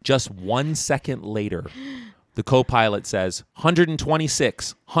sure. Just 1 second later, the co-pilot says,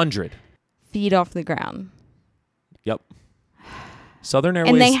 126 feet off the ground. Yep. Southern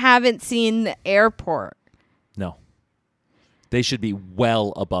Airways. And they haven't seen the airport. No. They should be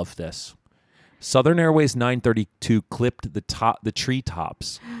well above this. Southern Airways 932 clipped the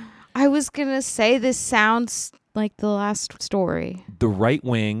treetops. I was going to say this sounds like the last story. The right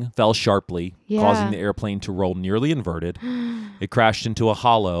wing fell sharply, causing the airplane to roll nearly inverted. It crashed into a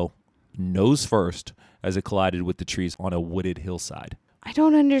hollow, nose first, as it collided with the trees on a wooded hillside. I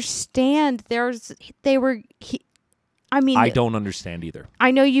don't understand. I don't understand either.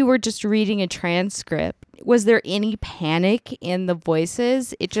 I know you were just reading a transcript. Was there any panic in the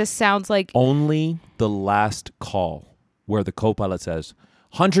voices? It just sounds like... Only the last call where the co-pilot says,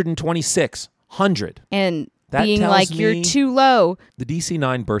 126. And that being like, you're too low. The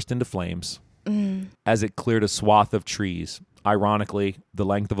DC-9 burst into flames as it cleared a swath of trees, ironically, the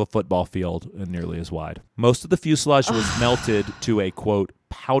length of a football field and nearly as wide. Most of the fuselage was melted to a, quote,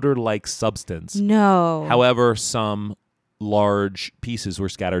 powder-like substance. No. However, some large pieces were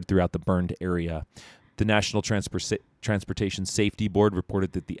scattered throughout the burned area. The National Transportation Safety Board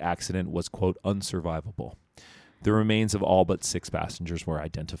reported that the accident was, quote, unsurvivable. The remains of all but 6 passengers were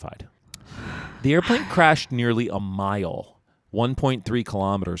identified. The airplane crashed nearly a mile, 1.3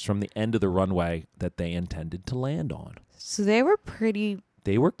 kilometers from the end of the runway that they intended to land on. So they were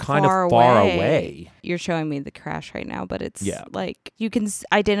kind of far away. You're showing me the crash right now, but it's like you can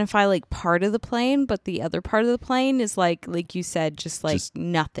identify like part of the plane, but the other part of the plane is like you said, just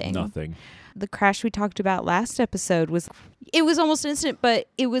nothing. Nothing. The crash we talked about last episode was almost instant, but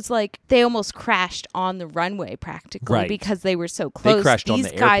it was like they almost crashed on the runway practically because they were so close. They crashed on the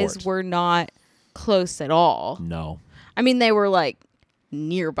airport. These guys airport. were not close at all. No. I mean, they were like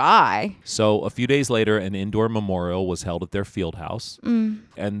nearby. So a few days later, an indoor memorial was held at their field house.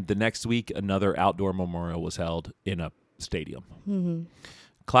 And the next week, another outdoor memorial was held in a stadium.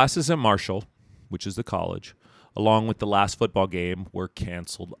 Classes at Marshall, which is the college, along with the last football game, were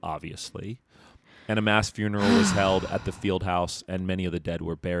canceled, obviously. And a mass funeral was held at the field house, and many of the dead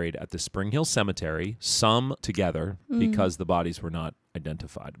were buried at the Spring Hill Cemetery, some together because the bodies were not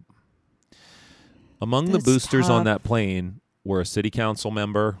identified. Among the boosters on that plane were a city council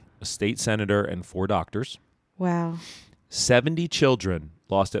member, a state senator, and 4 doctors. Wow. 70 children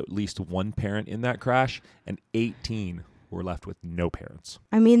lost at least one parent in that crash, and 18 were left with no parents.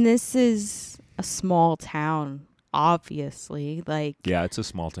 I mean, this is a small town, obviously. Like, Yeah, it's a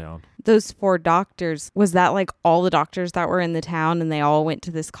small town. those 4 doctors, was that like all the doctors that were in the town and they all went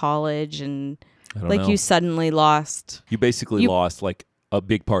to this college and I don't like know. you suddenly lost? You basically lost like a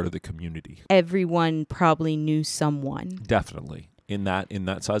big part of the community. Everyone probably knew someone. Definitely. In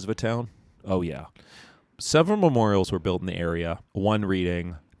that size of a town? Oh, yeah. Several memorials were built in the area. One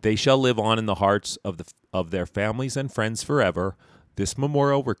reading, "They shall live on in the hearts of their families and friends forever. This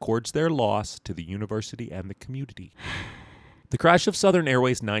memorial records their loss to the university and the community." The crash of Southern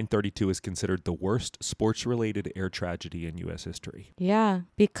Airways 932 is considered the worst sports-related air tragedy in U.S. history. Yeah,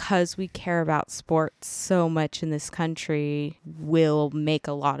 because we care about sports so much in this country, will make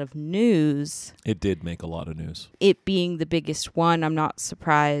a lot of news. It did make a lot of news. It being the biggest one, I'm not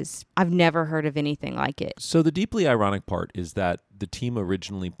surprised. I've never heard of anything like it. So the deeply ironic part is that the team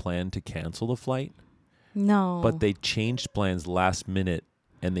originally planned to cancel the flight, No. but they changed plans last minute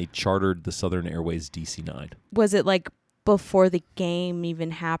and they chartered the Southern Airways DC-9. Was it like before the game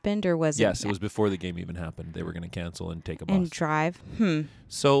even happened, or was Yes, it was before the game even happened. They were going to cancel and take a bus. and drive?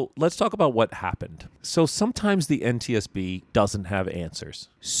 So let's talk about what happened. So sometimes the NTSB doesn't have answers.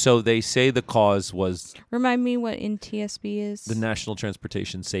 So they say the cause was Remind me what NTSB is. the National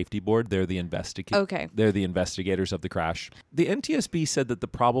Transportation Safety Board. They're the Okay. They're the investigators of the crash. The NTSB said that the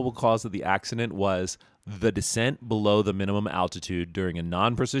probable cause of the accident was the descent below the minimum altitude during a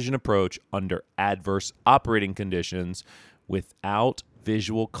non-precision approach under adverse operating conditions without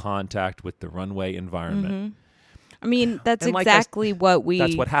visual contact with the runway environment. I mean, that's And like exactly what we...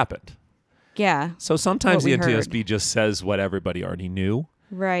 That's what happened. Yeah, So sometimes What the we NTSB just says what everybody already knew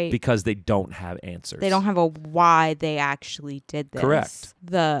right. because they don't have answers. They don't have a why they actually did this. Correct.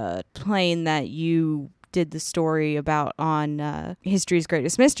 The plane that you did the story about on History's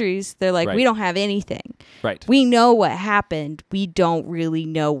Greatest Mysteries, they're like, Right. we don't have anything. Right. We know what happened. We don't really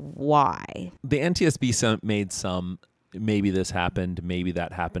know why. The NTSB made some, maybe this happened, maybe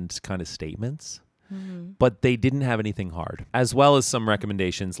that happened kind of statements. But they didn't have anything hard, as well as some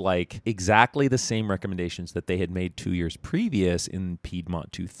recommendations, like exactly the same recommendations that they had made 2 years previous in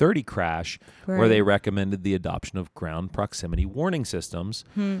Piedmont 230 crash, where they recommended the adoption of ground proximity warning systems.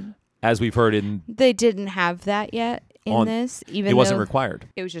 As we've heard in... They didn't have that yet in this, even It wasn't though required.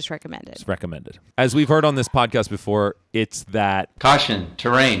 it was just recommended. It's recommended. As we've heard on this podcast before, it's that... Caution,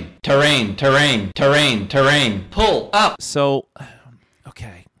 terrain, terrain, terrain, terrain, terrain, pull up. So,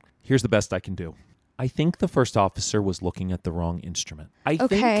 okay, here's the best I can do. I think the first officer was looking at the wrong instrument. I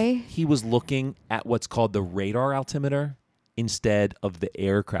think he was looking at what's called the radar altimeter instead of the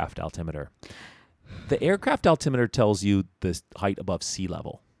aircraft altimeter. The aircraft altimeter tells you the height above sea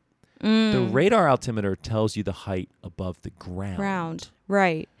level. The radar altimeter tells you the height above the ground.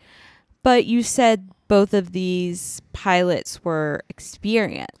 Right. But you said both of these pilots were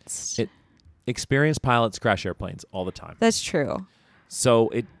experienced. Experienced pilots crash airplanes all the time. That's true. So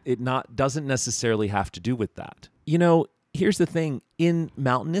it doesn't necessarily have to do with that. You know, here's the thing. In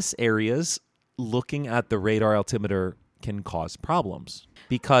mountainous areas, looking at the radar altimeter can cause problems.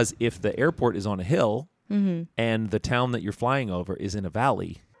 Because if the airport is on a hill and the town that you're flying over is in a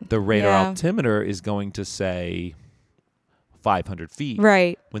valley, the radar altimeter is going to say 500 feet.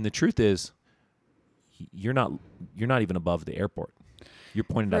 Right. When the truth is, you're not even above the airport. You're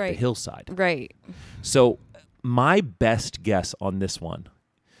pointed at the hillside. Right. So my best guess on this one,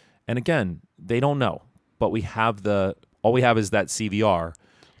 and again, they don't know, but all we have is that CVR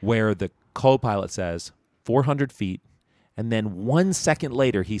where the co-pilot says 400 feet, and then 1 second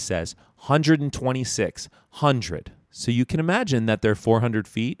later he says 126, 100. So you can imagine that they're 400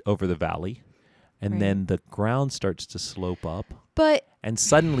 feet over the valley, and then the ground starts to slope up, and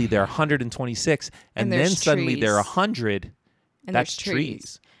suddenly they're 126, and then suddenly they're 100. And That's there's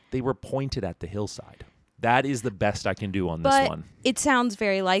trees. They were pointed at the hillside. That is the best I can do on this one. It sounds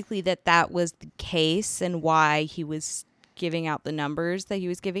very likely that was the case and why he was giving out the numbers that he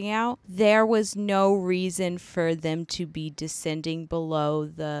was giving out, there was no reason for them to be descending below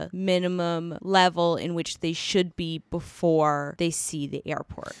the minimum level in which they should be before they see the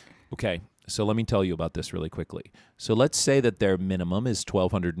airport. Okay, so let me tell you about this really quickly. So let's say that their minimum is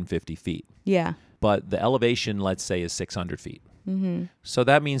 1,250 feet. Yeah. But the elevation, let's say, is 600 feet. Mm-hmm. So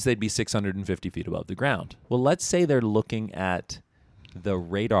that means they'd be 650 feet above the ground. Well, let's say they're looking at the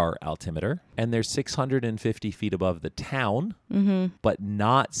radar altimeter and they're 650 feet above the town, but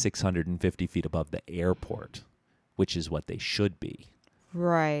not 650 feet above the airport, which is what they should be.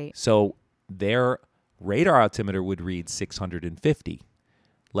 Right. So their radar altimeter would read 650.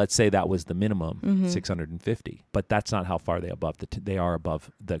 Let's say that was the minimum, 650, but that's not how far they are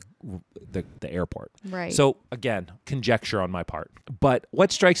above the airport. Right. So again, conjecture on my part. But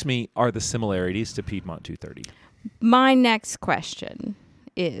what strikes me are the similarities to Piedmont 230. My next question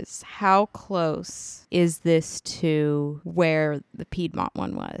is, how close is this to where the Piedmont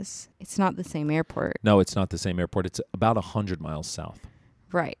one was? It's not the same airport. No, it's not the same airport. It's about 100 miles south.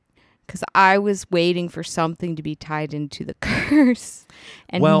 Right. Because I was waiting for something to be tied into the curse.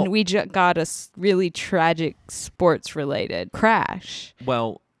 And we got a really tragic sports-related crash.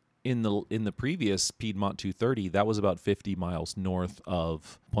 Well, in the previous Piedmont 230, that was about 50 miles north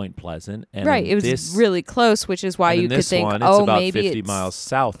of Point Pleasant. And right. It was really close, which is why you could think, it's oh, about maybe 50 miles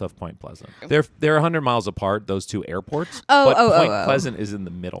south of Point Pleasant. They're 100 miles apart, those two airports. Point Pleasant is in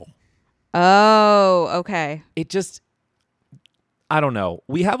the middle. Oh, okay. It just... I don't know.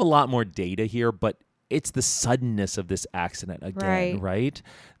 We have a lot more data here, but it's the suddenness of this accident again, right?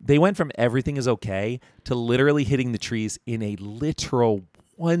 They went from everything is okay to literally hitting the trees in a literal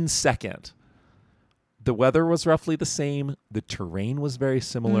 1 second. The weather was roughly the same. The terrain was very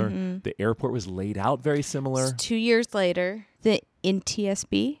similar. The airport was laid out very similar. So 2 years later, the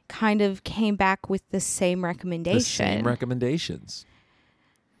NTSB kind of came back with the same recommendation. The same recommendations.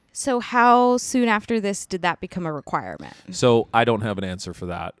 So how soon after this did that become a requirement? So I don't have an answer for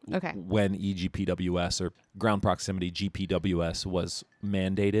that. Okay. When EGPWS or ground proximity GPWS was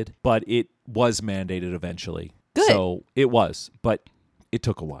mandated, but it was mandated eventually. Good. So it was, but it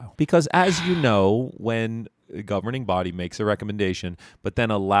took a while. Because as you know, when a governing body makes a recommendation, but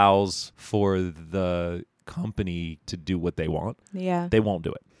then allows for the company to do what they want, they won't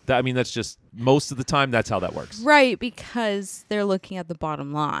do it. I mean, that's just, most of the time, that's how that works. Right, because they're looking at the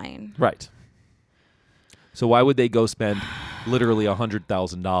bottom line. Right. So why would they go spend literally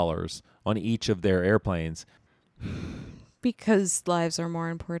 $100,000 on each of their airplanes? Because lives are more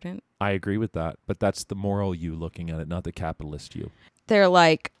important. I agree with that, but that's the moral you looking at it, not the capitalist you. They're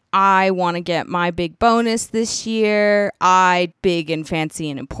like, I want to get my big bonus this year. Big and fancy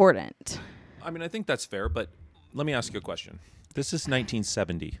and important. I mean, I think that's fair, but let me ask you a question. This is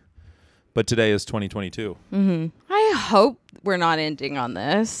 1970, but today is 2022. I hope we're not ending on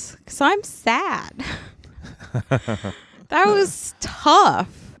this, because I'm sad. That was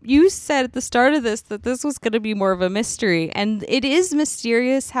tough. You said at the start of this that this was going to be more of a mystery, and it is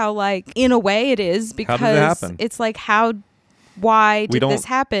mysterious how, like, in a way it is, because how did it happen? It's like, why did this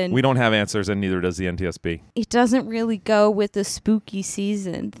happen? We don't have answers, and neither does the NTSB. It doesn't really go with the spooky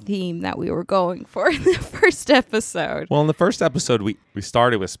season theme that we were going for in the first episode. Well, in the first episode, we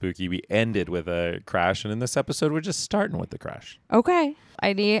started with spooky. We ended with a crash, and in this episode, we're just starting with the crash. Okay.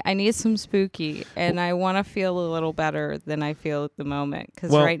 I need some spooky, and I want to feel a little better than I feel at the moment,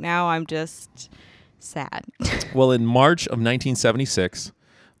 because right now I'm just sad. Well, in March of 1976...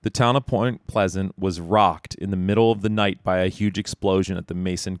 the town of Point Pleasant was rocked in the middle of the night by a huge explosion at the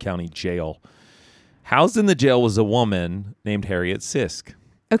Mason County Jail. Housed in the jail was a woman named Harriet Sisk.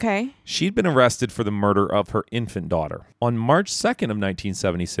 Okay. She'd been arrested for the murder of her infant daughter. On March 2nd of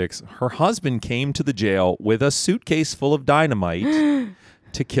 1976, her husband came to the jail with a suitcase full of dynamite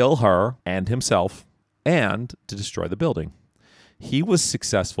to kill her and himself and to destroy the building. He was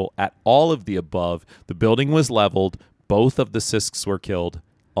successful at all of the above. The building was leveled. Both of the Sisks were killed,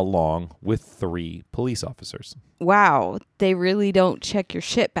 along with 3 police officers. Wow, they really don't check your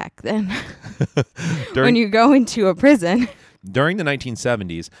shit back then when you go into a prison. During the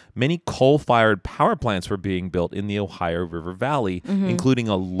 1970s, many coal-fired power plants were being built in the Ohio River Valley, including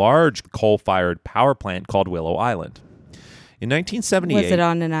a large coal-fired power plant called Willow Island. In 1978... Was it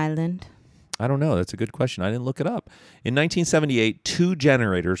on an island? I don't know. That's a good question. I didn't look it up. In 1978, 2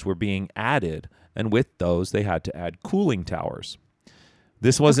 generators were being added, and with those, they had to add cooling towers.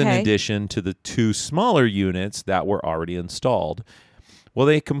 This was in addition to the 2 smaller units that were already installed. Well,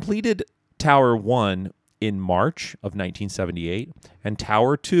 they completed Tower 1 in March of 1978, and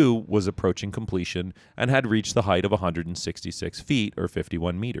Tower 2 was approaching completion and had reached the height of 166 feet or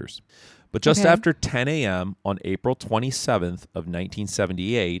 51 meters. But just after 10 a.m. on April 27th of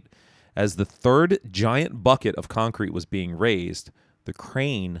 1978, as the third giant bucket of concrete was being raised, the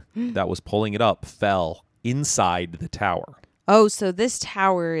crane that was pulling it up fell inside the tower. Oh, so this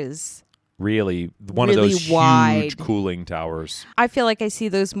tower is really one really of those wide. huge cooling towers. I feel like I see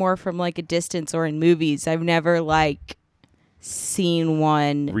those more from like a distance or in movies. I've never like seen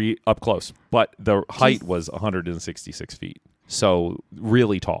one Up close. But the height was 166 feet. So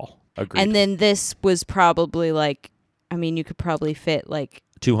really tall. Agreed. And then this was probably like, I mean, you could probably fit like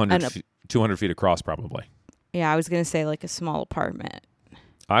 200 feet across probably. Yeah, I was going to say like a small apartment.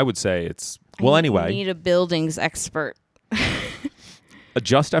 I would say it's, well, anyway. You need a buildings expert.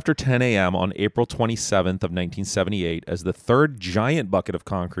 Just after 10 a.m. on April 27th of 1978, as the third giant bucket of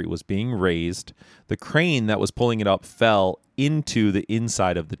concrete was being raised, the crane that was pulling it up fell into the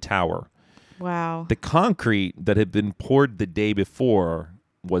inside of the tower. Wow. The concrete that had been poured the day before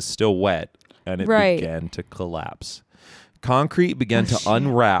was still wet, and it began to collapse. Concrete began to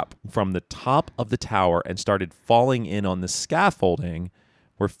unwrap from the top of the tower and started falling in on the scaffolding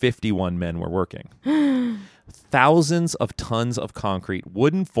where 51 men were working. Thousands of tons of concrete,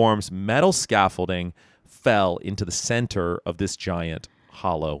 wooden forms, metal scaffolding fell into the center of this giant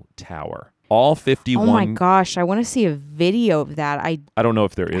hollow tower. All 51... Oh my gosh, I want to see a video of that. I don't know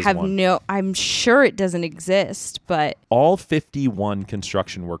if there is one. I'm sure it doesn't exist, but... All 51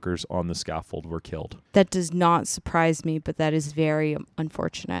 construction workers on the scaffold were killed. That does not surprise me, but that is very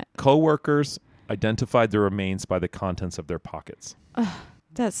unfortunate. Co-workers identified the remains by the contents of their pockets. Ugh,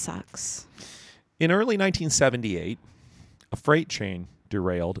 that sucks. In early 1978, a freight train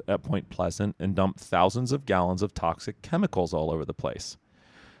derailed at Point Pleasant and dumped thousands of gallons of toxic chemicals all over the place.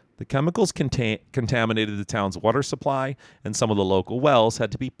 The chemicals contaminated the town's water supply, and some of the local wells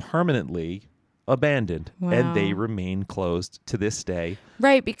had to be permanently abandoned. Wow. And they remain closed to this day.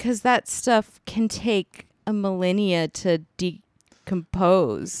 Right, because that stuff can take a millennia to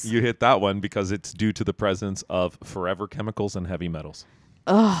decompose. You hit that one because it's due to the presence of forever chemicals and heavy metals.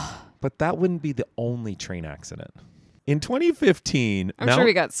 Ugh. But that wouldn't be the only train accident. In 2015... I'm sure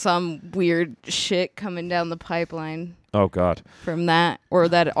we got some weird shit coming down the pipeline. Oh, God. From that, or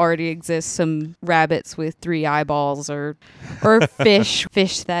that already exists, some rabbits with 3 eyeballs or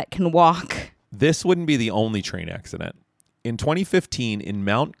fish that can walk. This wouldn't be the only train accident. In 2015, in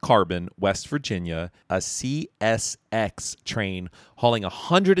Mount Carbon, West Virginia, a CSX train hauling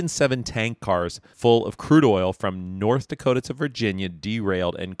 107 tank cars full of crude oil from North Dakota to Virginia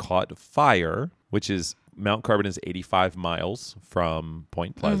derailed and caught fire, which is Mount Carbon is 85 miles from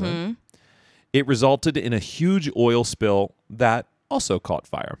Point Pleasant. Mm-hmm. It resulted in a huge oil spill that also caught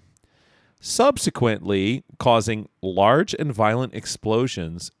fire, subsequently causing large and violent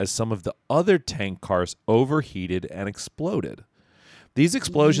explosions as some of the other tank cars overheated and exploded. These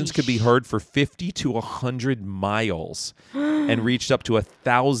explosions could be heard for 50 to 100 miles and reached up to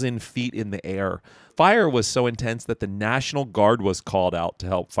 1,000 feet in the air. Fire was so intense that the National Guard was called out to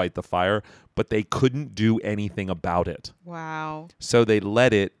help fight the fire, but they couldn't do anything about it. Wow. So they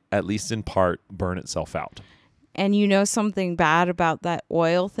let it, at least in part, burn itself out. And you know something bad about that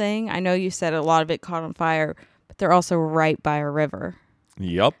oil thing? I know you said a lot of it caught on fire, but they're also right by a river.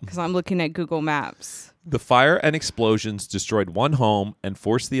 Yep. Because I'm looking at Google Maps. The fire and explosions destroyed one home and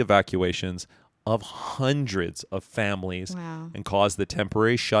forced the evacuations of hundreds of families and caused the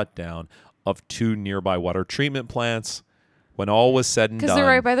temporary shutdown of 2 nearby water treatment plants. When all was said and done... Because they're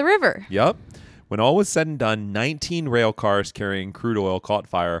right by the river. Yep. When all was said and done, 19 rail cars carrying crude oil caught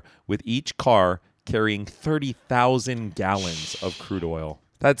fire, with each car carrying 30,000 gallons of crude oil.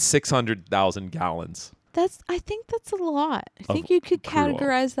 That's 600,000 gallons. I think that's a lot. I think you could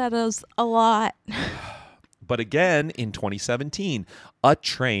categorize that as a lot. But again, in 2017, a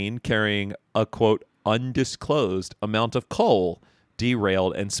train carrying a, quote, undisclosed amount of coal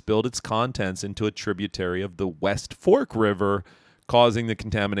derailed and spilled its contents into a tributary of the West Fork River, causing the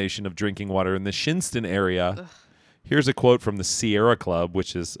contamination of drinking water in the Shinston area. Ugh. Here's a quote from the Sierra Club,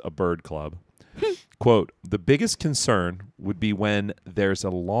 which is a bird club. Quote, "The biggest concern would be when there's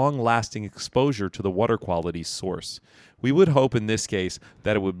a long-lasting exposure to the water quality source. We would hope in this case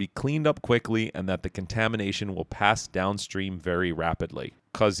that it would be cleaned up quickly and that the contamination will pass downstream very rapidly."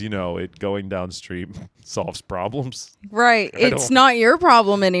 Because, it going downstream solves problems. Right. It's not your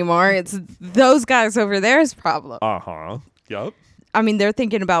problem anymore. It's those guys over there's problem. Uh-huh. Yep. I mean, they're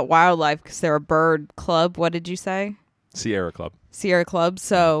thinking about wildlife because they're a bird club. What did you say? Sierra Club. Sierra Club.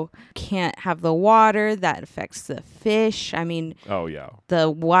 So can't have the water. That affects the fish. I mean, Oh, yeah. the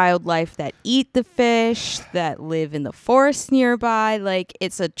wildlife that eat the fish, that live in the forest nearby. Like,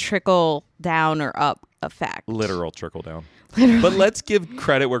 it's a trickle down or up effect. Literal trickle down. But let's give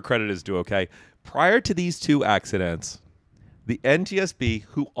credit where credit is due, okay? Prior to these two accidents, the NTSB,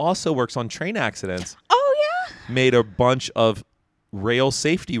 who also works on train accidents, made a bunch of rail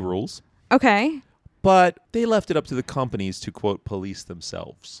safety rules. Okay. But they left it up to the companies to, quote, police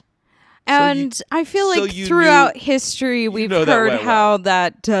themselves. And I feel like throughout history, we've heard how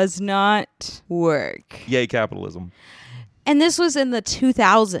that does not work. Yay, capitalism. And this was in the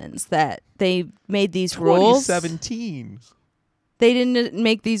 2000s that they made these rules. 2017. They didn't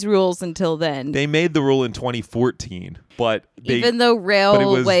make these rules until then. They made the rule in 2014, but even though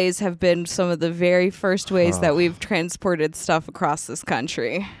railways have been some of the very first ways that we've transported stuff across this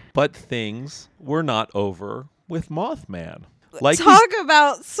country. But things were not over with Mothman. Talk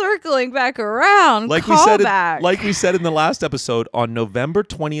about circling back around. Like we said in the last episode, on November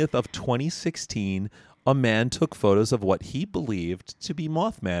 20th of 2016, a man took photos of what he believed to be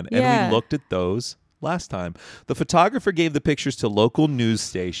Mothman, and we looked at those last time. The photographer gave the pictures to a local news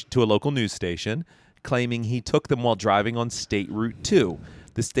station, claiming he took them while driving on State Route 2.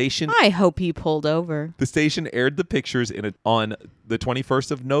 The station. I hope he pulled over. The station aired the pictures on the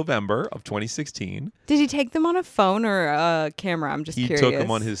 21st of November of 2016. Did he take them on a phone or a camera? I'm just curious. He took them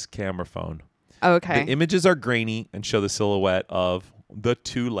on his camera phone. Okay. The images are grainy and show the silhouette of the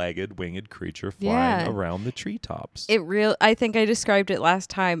two-legged winged creature flying around the treetops. I think I described it last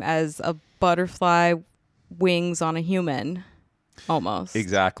time as a butterfly wings on a human, almost.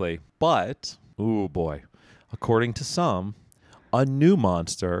 Exactly. But, oh boy, according to some, a new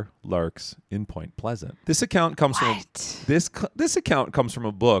monster lurks in Point Pleasant. This account comes from this account comes from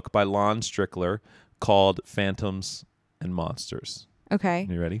a book by Lon Strickler called Phantoms and Monsters. Okay.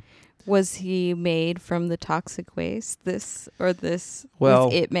 You ready? Was he made from the toxic waste? Was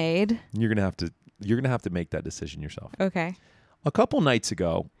it made? You're gonna have to make that decision yourself. Okay. A couple nights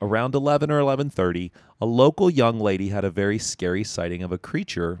ago, around 11 or 11:30, a local young lady had a very scary sighting of a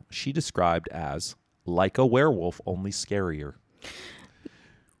creature she described as like a werewolf, only scarier.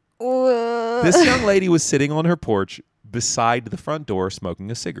 This young lady was sitting on her porch beside the front door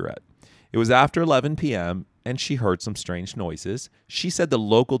smoking a cigarette. It was after 11 p.m., and she heard some strange noises. She said the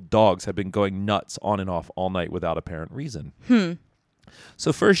local dogs had been going nuts on and off all night without apparent reason.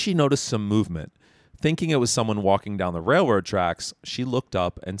 So first she noticed some movement. Thinking it was someone walking down the railroad tracks, she looked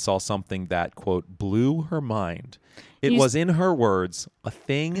up and saw something that, quote, blew her mind. It was, in her words, a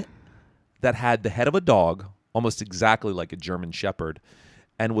thing that had the head of a dog, almost exactly like a German shepherd,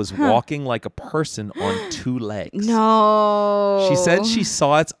 and was walking like a person on two legs. No. She said she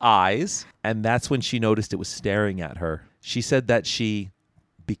saw its eyes, and that's when she noticed it was staring at her. She said that she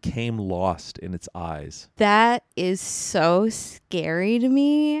became lost in its eyes. That is so scary to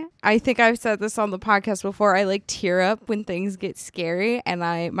me. I think I've said this on the podcast before. I tear up when things get scary, and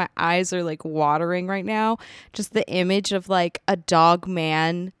my eyes are watering right now. Just the image of a dog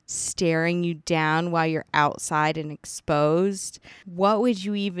man staring you down while you're outside and exposed. What would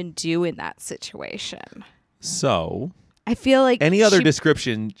you even do in that situation? So, I feel like any other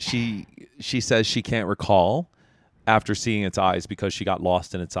description she says she can't recall after seeing its eyes because she got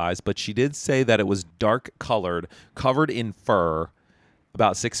lost in its eyes. But she did say that it was dark colored, covered in fur,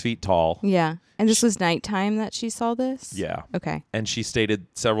 about 6 feet tall. Yeah. And this was nighttime that she saw this? Yeah. Okay. And she stated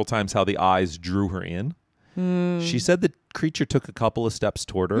several times how the eyes drew her in. She said the creature took a couple of steps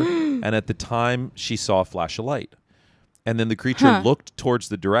toward her, and at the time she saw a flash of light. And then the creature looked towards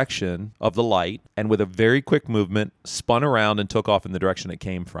the direction of the light, and with a very quick movement, spun around and took off in the direction it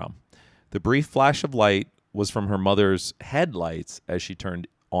came from. The brief flash of light was from her mother's headlights as she turned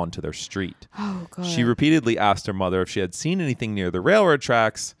onto their street. Oh, God. She repeatedly asked her mother if she had seen anything near the railroad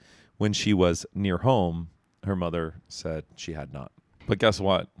tracks when she was near home. Her mother said she had not. But guess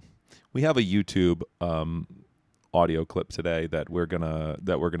what? We have a YouTube audio clip today that we're gonna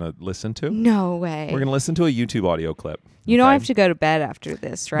listen to. No way. We're gonna listen to a YouTube audio clip. You know I have to go to bed after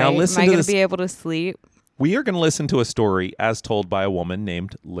this, right? Now listen Am I to going this. to be able to sleep? We are going to listen to a story as told by a woman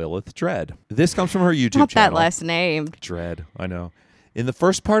named Lilith Dread. This comes from her YouTube Not channel. that last name. Dread, I know. In the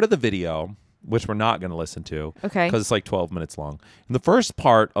first part of the video, which we're not going to listen to, okay, because it's 12 minutes long. In the first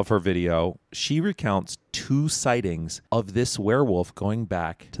part of her video, she recounts 2 sightings of this werewolf going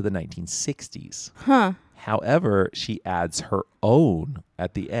back to the 1960s. However, she adds her own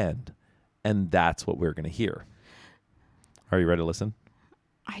at the end, and that's what we're going to hear. Are you ready to listen?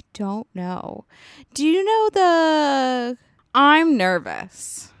 I don't know. Do you know I'm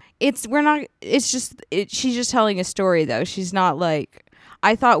nervous. She's just telling a story though. She's not like,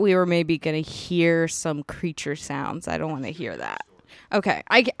 I thought we were maybe going to hear some creature sounds. I don't want to hear that. Okay.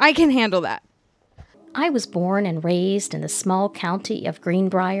 I can handle that. I was born and raised in the small county of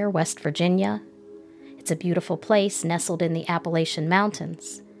Greenbrier, West Virginia. It's a beautiful place nestled in the Appalachian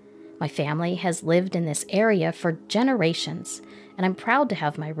Mountains. My family has lived in this area for generations, and I'm proud to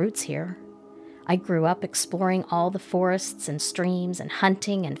have my roots here. I grew up exploring all the forests and streams and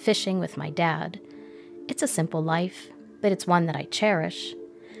hunting and fishing with my dad. It's a simple life, but it's one that I cherish.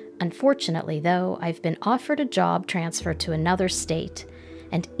 Unfortunately, though, I've been offered a job transfer to another state,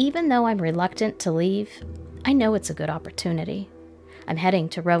 and even though I'm reluctant to leave, I know it's a good opportunity. I'm heading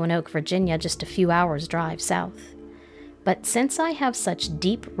to Roanoke, Virginia, just a few hours' drive south. But since I have such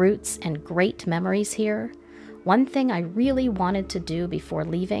deep roots and great memories here, one thing I really wanted to do before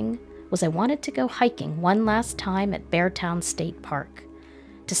leaving was I wanted to go hiking one last time at Beartown State Park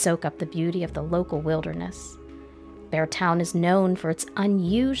to soak up the beauty of the local wilderness. Beartown is known for its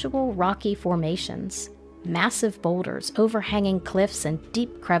unusual rocky formations, massive boulders, overhanging cliffs, and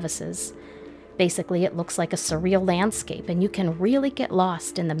deep crevices. Basically, it looks like a surreal landscape, and you can really get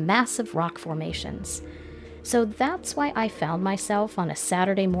lost in the massive rock formations. So that's why I found myself on a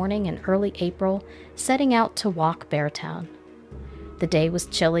Saturday morning in early April setting out to walk Beartown. The day was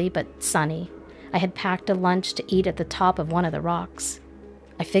chilly but sunny. I had packed a lunch to eat at the top of one of the rocks.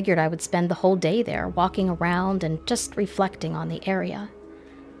 I figured I would spend the whole day there, walking around and just reflecting on the area.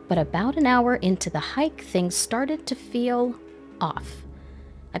 But about an hour into the hike, things started to feel off.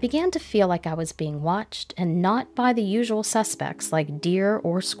 I began to feel like I was being watched, and not by the usual suspects like deer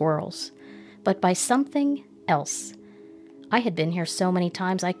or squirrels, but by something else. I had been here so many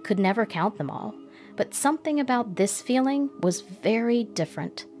times I could never count them all, but something about this feeling was very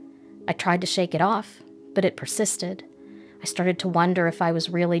different. I tried to shake it off, but it persisted. I started to wonder if I was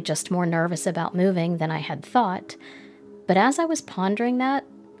really just more nervous about moving than I had thought, but as I was pondering that,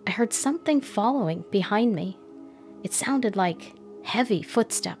 I heard something following behind me. It sounded like heavy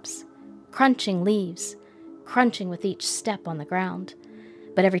footsteps, crunching leaves, crunching with each step on the ground.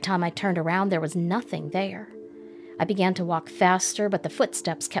 But every time I turned around, there was nothing there. I began to walk faster, but the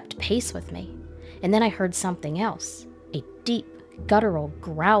footsteps kept pace with me. And then I heard something else, a deep, guttural,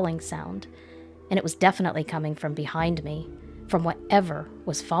 growling sound, and it was definitely coming from behind me, from whatever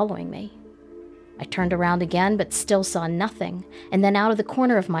was following me. I turned around again, but still saw nothing, and then out of the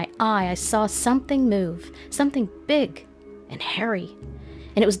corner of my eye, I saw something move, something big and hairy,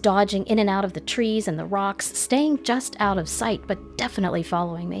 and it was dodging in and out of the trees and the rocks, staying just out of sight, but definitely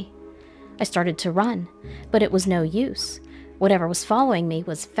following me. I started to run, but it was no use. Whatever was following me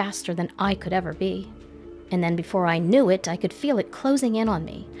was faster than I could ever be. And then before I knew it, I could feel it closing in on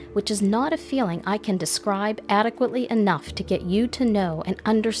me, which is not a feeling I can describe adequately enough to get you to know and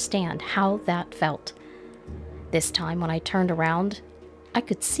understand how that felt. This time when I turned around, I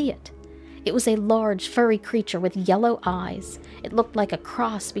could see it. It was a large, furry creature with yellow eyes. It looked like a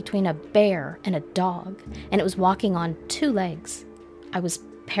cross between a bear and a dog, and it was walking on 2 legs. I was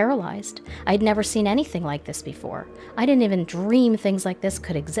paralyzed. I'd never seen anything like this before. I didn't even dream things like this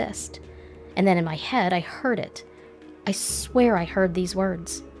could exist. And then in my head, I heard it. I swear I heard these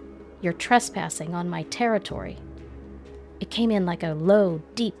words. "You're trespassing on my territory." It came in like a low,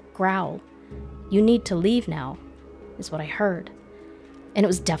 deep growl. "You need to leave now," is what I heard. And it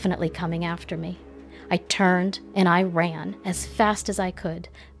was definitely coming after me. I turned and I ran as fast as I could,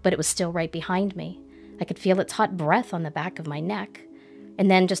 but it was still right behind me. I could feel its hot breath on the back of my neck. And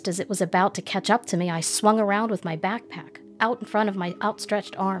then just as it was about to catch up to me, I swung around with my backpack out in front of my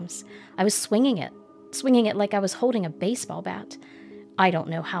outstretched arms. I was swinging it like I was holding a baseball bat. I don't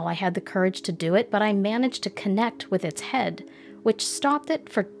know how I had the courage to do it, but I managed to connect with its head, which stopped it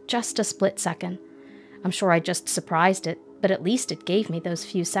for just a split second. I'm sure I just surprised it, but at least it gave me those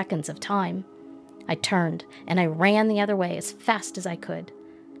few seconds of time. I turned and I ran the other way as fast as I could.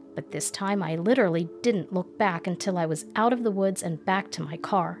 But this time I literally didn't look back until I was out of the woods and back to my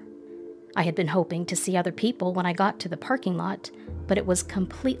car. I had been hoping to see other people when I got to the parking lot, but it was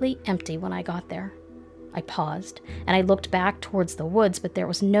completely empty when I got there. I paused, and I looked back towards the woods, but there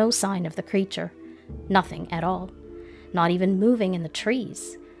was no sign of the creature. Nothing at all. Not even moving in the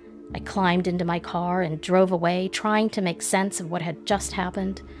trees. I climbed into my car and drove away, trying to make sense of what had just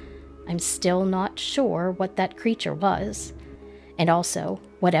happened. I'm still not sure what that creature was. And also,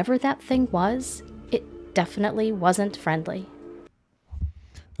 whatever that thing was, it definitely wasn't friendly.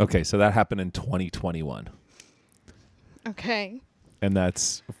 Okay, so that happened in 2021. Okay. And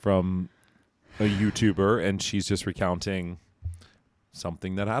that's from a YouTuber, and she's just recounting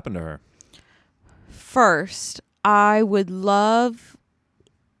something that happened to her. First, I would love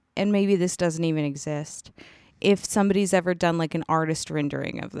and maybe this doesn't even exist, if somebody's ever done like an artist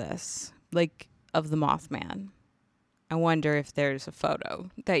rendering of this, like of the Mothman. I wonder if there's a photo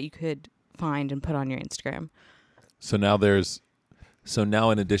that you could find and put on your Instagram. So now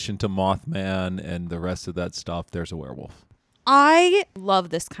in addition to Mothman and the rest of that stuff, there's a werewolf. I love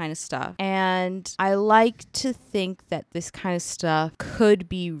this kind of stuff, and I like to think that this kind of stuff could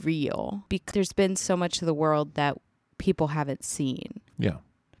be real because there's been so much of the world that people haven't seen. Yeah.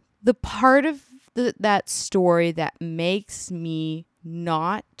 The part of that story that makes me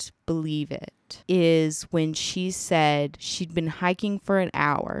not believe it is when she said she'd been hiking for an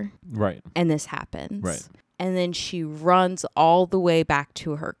hour. Right. And this happens. Right. And then she runs all the way back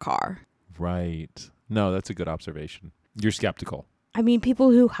to her car. Right. No, that's a good observation. You're skeptical. I mean,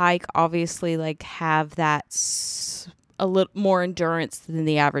 people who hike obviously like have that a little more endurance than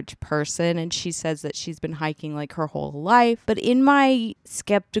the average person. And she says that she's been hiking like her whole life. But in my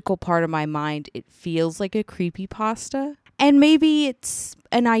skeptical part of my mind, it feels like a creepypasta. And maybe it's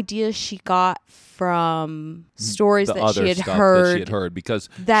an idea she got from stories that she had heard because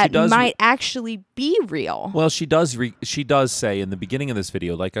that might actually be real. Well, she does say in the beginning of this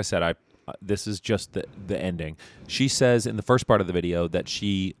video, like I said, this is just the ending. She says in the first part of the video that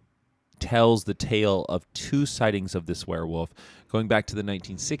she tells the tale of 2 sightings of this werewolf going back to the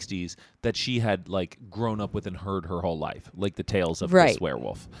 1960s that she had like grown up with and heard her whole life, like the tales of this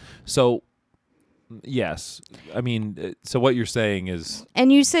werewolf. So yes, I mean, so what you're saying is...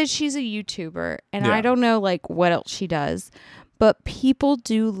 And you said she's a YouTuber, and I don't know like what else she does, but people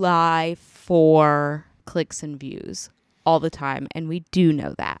do lie for clicks and views all the time, and we do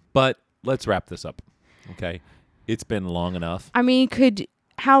know that. But let's wrap this up, okay? It's been long enough. I mean,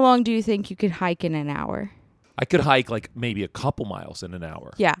 how long do you think you could hike in an hour? I could hike like maybe a couple miles in an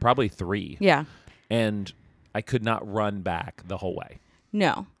hour. Yeah. Probably 3. Yeah. And I could not run back the whole way.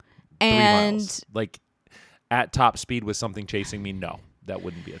 No. 3 and miles. Like at top speed with something chasing me, no, that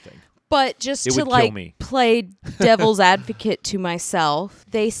wouldn't be a thing. But just to like play devil's advocate to myself,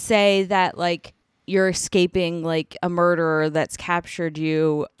 they say that like you're escaping like a murderer that's captured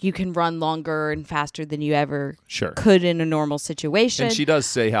you. You can run longer and faster than you ever could in a normal situation. And she does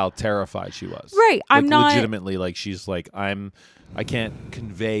say how terrified she was. Right. Like, I'm not legitimately like she's like I can't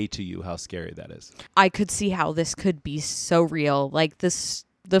convey to you how scary that is. I could see how this could be so real. Like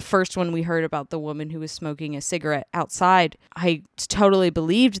the first one we heard about the woman who was smoking a cigarette outside, I totally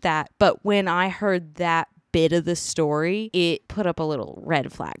believed that. But when I heard that bit of the story, it put up a little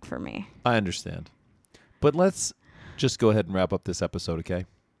red flag for me. I understand. But let's just go ahead and wrap up this episode, okay?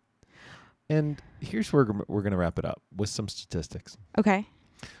 And here's where we're going to wrap it up with some statistics. Okay.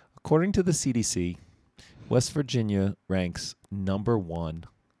 According to the CDC, West Virginia ranks number 1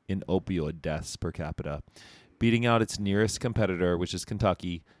 in opioid deaths per capita, beating out its nearest competitor, which is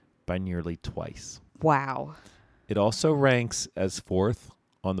Kentucky, by nearly twice. Wow. It also ranks as 4th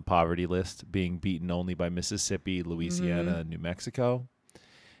on the poverty list, being beaten only by Mississippi, Louisiana, and New Mexico.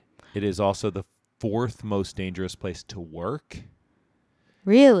 It is also the 4th most dangerous place to work.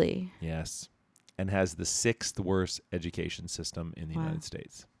 Really? Yes. And has the 6th worst education system in the United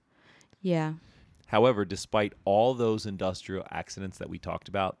States. Yeah. However, despite all those industrial accidents that we talked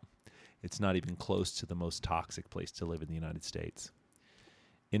about, it's not even close to the most toxic place to live in the United States.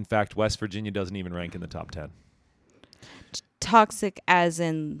 In fact, West Virginia doesn't even rank in the top 10. Toxic as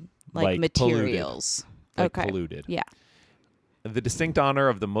in like materials. Polluted. Okay. Polluted. Yeah. The distinct honor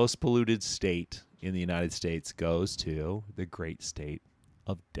of the most polluted state in the United States goes to the great state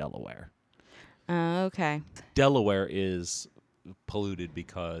of Delaware. Okay. Delaware is polluted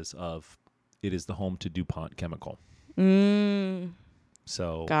because it is the home to DuPont Chemical.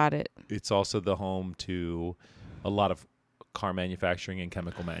 So got it. It's also the home to a lot of car manufacturing and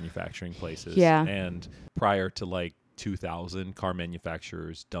chemical manufacturing places. Yeah. And prior to like 2000, car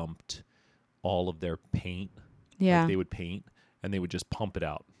manufacturers dumped all of their paint. Yeah. Like they would paint and they would just pump it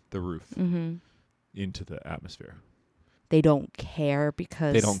out the roof into the atmosphere. They don't care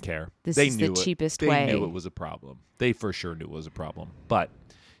because they don't care. This they is knew the cheapest way. way. They knew it was a problem. They for sure knew it was a problem. But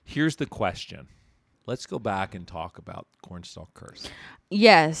here's the question. Let's go back and talk about Cornstalk Curse.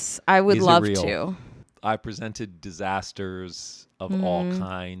 Yes, I would love real? to. I presented disasters of all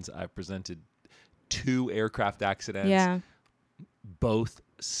kinds. I presented 2 aircraft accidents. Yeah. Both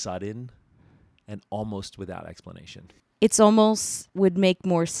sudden and almost without explanation. It's almost would make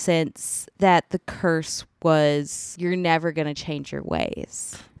more sense that the curse was you're never going to change your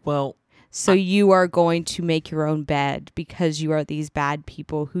ways. Well, so you are going to make your own bed because you are these bad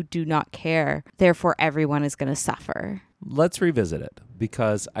people who do not care. Therefore, everyone is going to suffer. Let's revisit it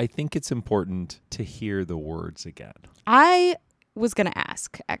because I think it's important to hear the words again. I was going to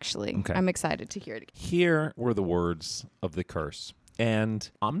ask, actually. Okay. I'm excited to hear it. Here were the words of the curse. And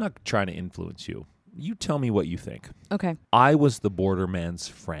I'm not trying to influence you. You tell me what you think. Okay. I was the borderman's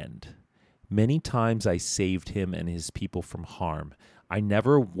friend. Many times I saved him and his people from harm. I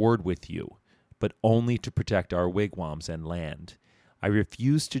never warred with you, but only to protect our wigwams and land. I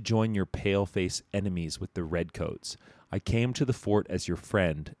refused to join your pale-faced enemies with the redcoats. I came to the fort as your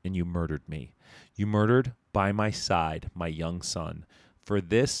friend, and you murdered me. You murdered by my side my young son. For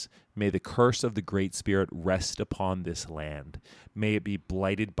this, may the curse of the Great Spirit rest upon this land. May it be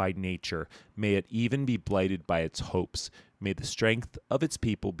blighted by nature. May it even be blighted by its hopes. May the strength of its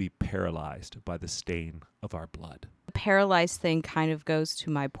people be paralyzed by the stain of our blood. The paralyzed thing kind of goes to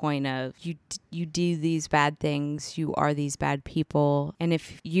my point of you do these bad things, you are these bad people, and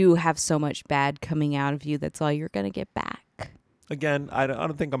if you have so much bad coming out of you, that's all you're going to get back. Again, I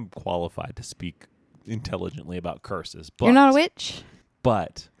don't think I'm qualified to speak intelligently about curses. But, you're not a witch?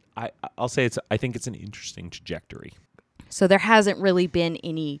 But I'll say I think it's an interesting trajectory. So there hasn't really been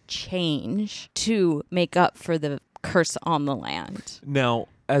any change to make up for the curse on the land. Now,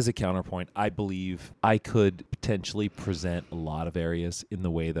 as a counterpoint, I believe I could potentially present a lot of areas in the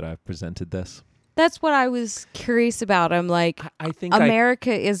way that I've presented this. That's what I was curious about. I'm like, I think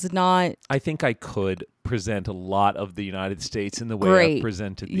America is not... I think I could present a lot of the United States in the way I've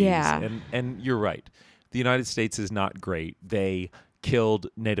presented these. Yeah. And you're right. The United States is not great. They killed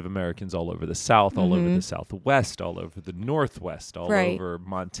Native Americans all over the South, all over the Southwest, all over the Northwest, all over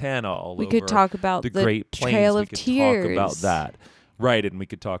Montana, all over we could talk about the Great Plains. Trail of we could Tears. talk about that. Right, and we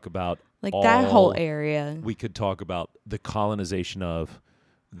could talk about that whole area. We could talk about the colonization of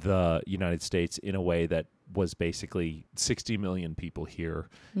the United States in a way that was basically 60 million people here,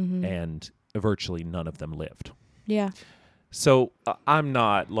 and virtually none of them lived. Yeah. So I'm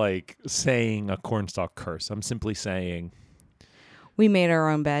not like saying a cornstalk curse. I'm simply saying we made our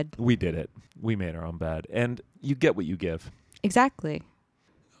own bed. We did it. We made our own bed. And you get what you give. Exactly.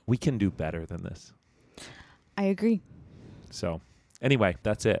 We can do better than this. I agree. So anyway,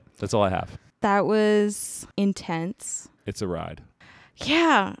 that's it. That's all I have. That was intense. It's a ride.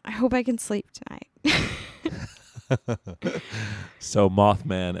 Yeah. I hope I can sleep tonight. So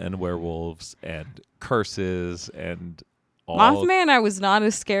Mothman and werewolves and curses and all. Mothman I was not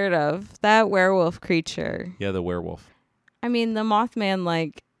as scared of. That werewolf creature. Yeah, the werewolf. I mean, the Mothman,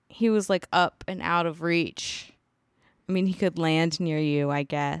 like, he was, like, up and out of reach. I mean, he could land near you, I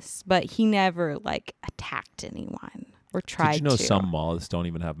guess. But he never, like, attacked anyone or tried to. Did you know some moths don't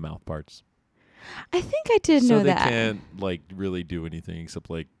even have mouth parts? I think I did know that. So they can't, like, really do anything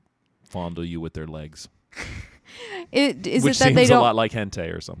except, like, fondle you with their legs. Which seems that they don't... a lot like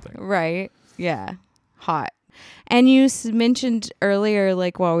hentai or something. Right. Yeah. Hot. And you mentioned earlier,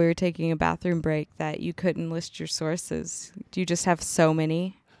 like while we were taking a bathroom break, that you couldn't list your sources. Do you just have so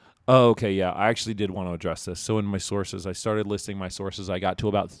many? Oh, okay. Yeah. I actually did want to address this. So in my sources, I started listing my sources. I got to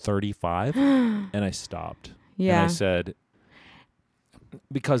about 35 and I stopped. Yeah. And I said,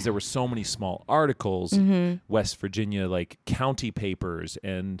 because there were so many small articles, West Virginia, like county papers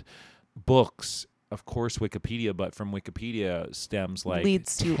and books, of course, Wikipedia, but from Wikipedia stems like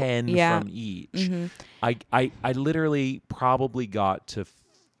 10 from each. I literally probably got to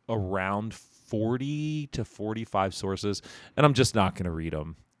around 40 to 45 sources, and I'm just not going to read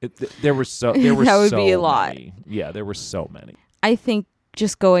them. There were that would be a lot. Yeah, there were so many. I think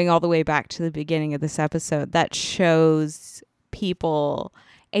just going all the way back to the beginning of this episode, that shows people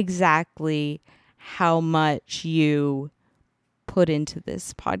exactly how much you put into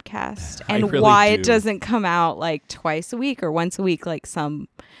this podcast and really why do. It doesn't come out like twice a week or once a week like some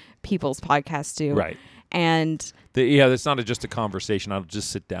people's podcasts do. Right. And that's not just a conversation. I'll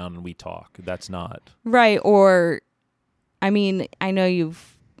just sit down and we talk. That's not. Right. Or, I mean, I know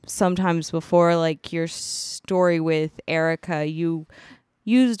you've sometimes before, like your story with Erica, you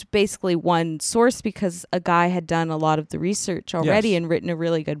used basically one source because a guy had done a lot of the research already and written a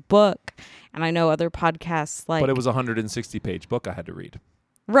really good book. And I know other podcasts like... But it was a 160-page book I had to read.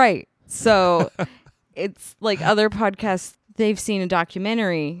 Right. So it's like other podcasts, they've seen a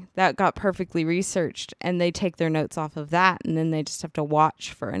documentary that got perfectly researched and they take their notes off of that and then they just have to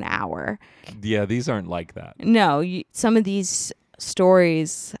watch for an hour. Yeah, these aren't like that. No, some of these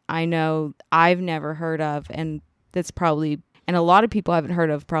stories I know I've never heard of, and that's probably... And a lot of people haven't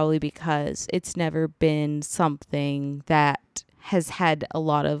heard of probably because it's never been something that has had a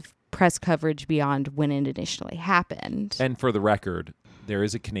lot of press coverage beyond when it initially happened. And for the record, there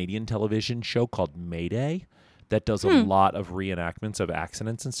is a Canadian television show called Mayday that does a lot of reenactments of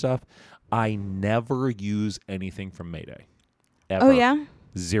accidents and stuff. I never use anything from Mayday. Ever. Oh, yeah?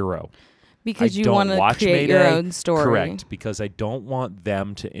 Zero. Because I you don't want to watch create Mayday. your own story. Correct, because I don't want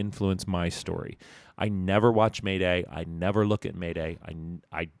them to influence my story. I never watch Mayday. I never look at Mayday.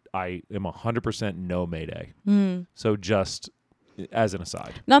 I am 100% no Mayday. So just as an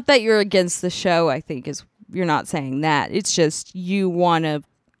aside. Not that you're against the show, I think you're not saying that. It's just you want to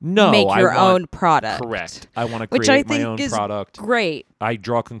make your own product. Correct. I want to which I create my think own is product. Great. I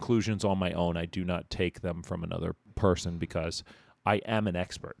draw conclusions on my own. I do not take them from another person because I am an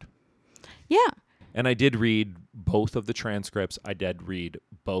expert. Yeah. And I did read both of the transcripts. I did read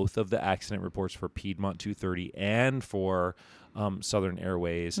both of the accident reports for Piedmont 230 and for Southern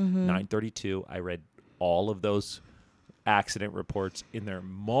Airways 932. I read all of those accident reports in their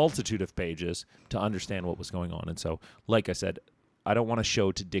multitude of pages to understand what was going on. And so, like I said, I don't want a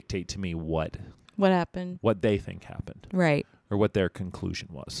show to dictate to me what happened, what they think happened, right, or what their conclusion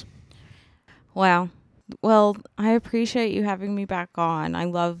was. Wow. Well, I appreciate you having me back on. I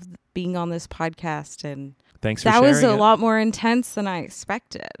love being on this podcast, and thanks for sharing it. That was a lot more intense than I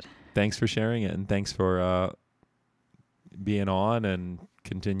expected. Thanks for sharing it, and thanks for being on and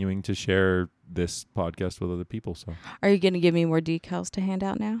continuing to share this podcast with other people. So, are you going to give me more decals to hand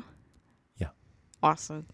out now? Yeah. Awesome.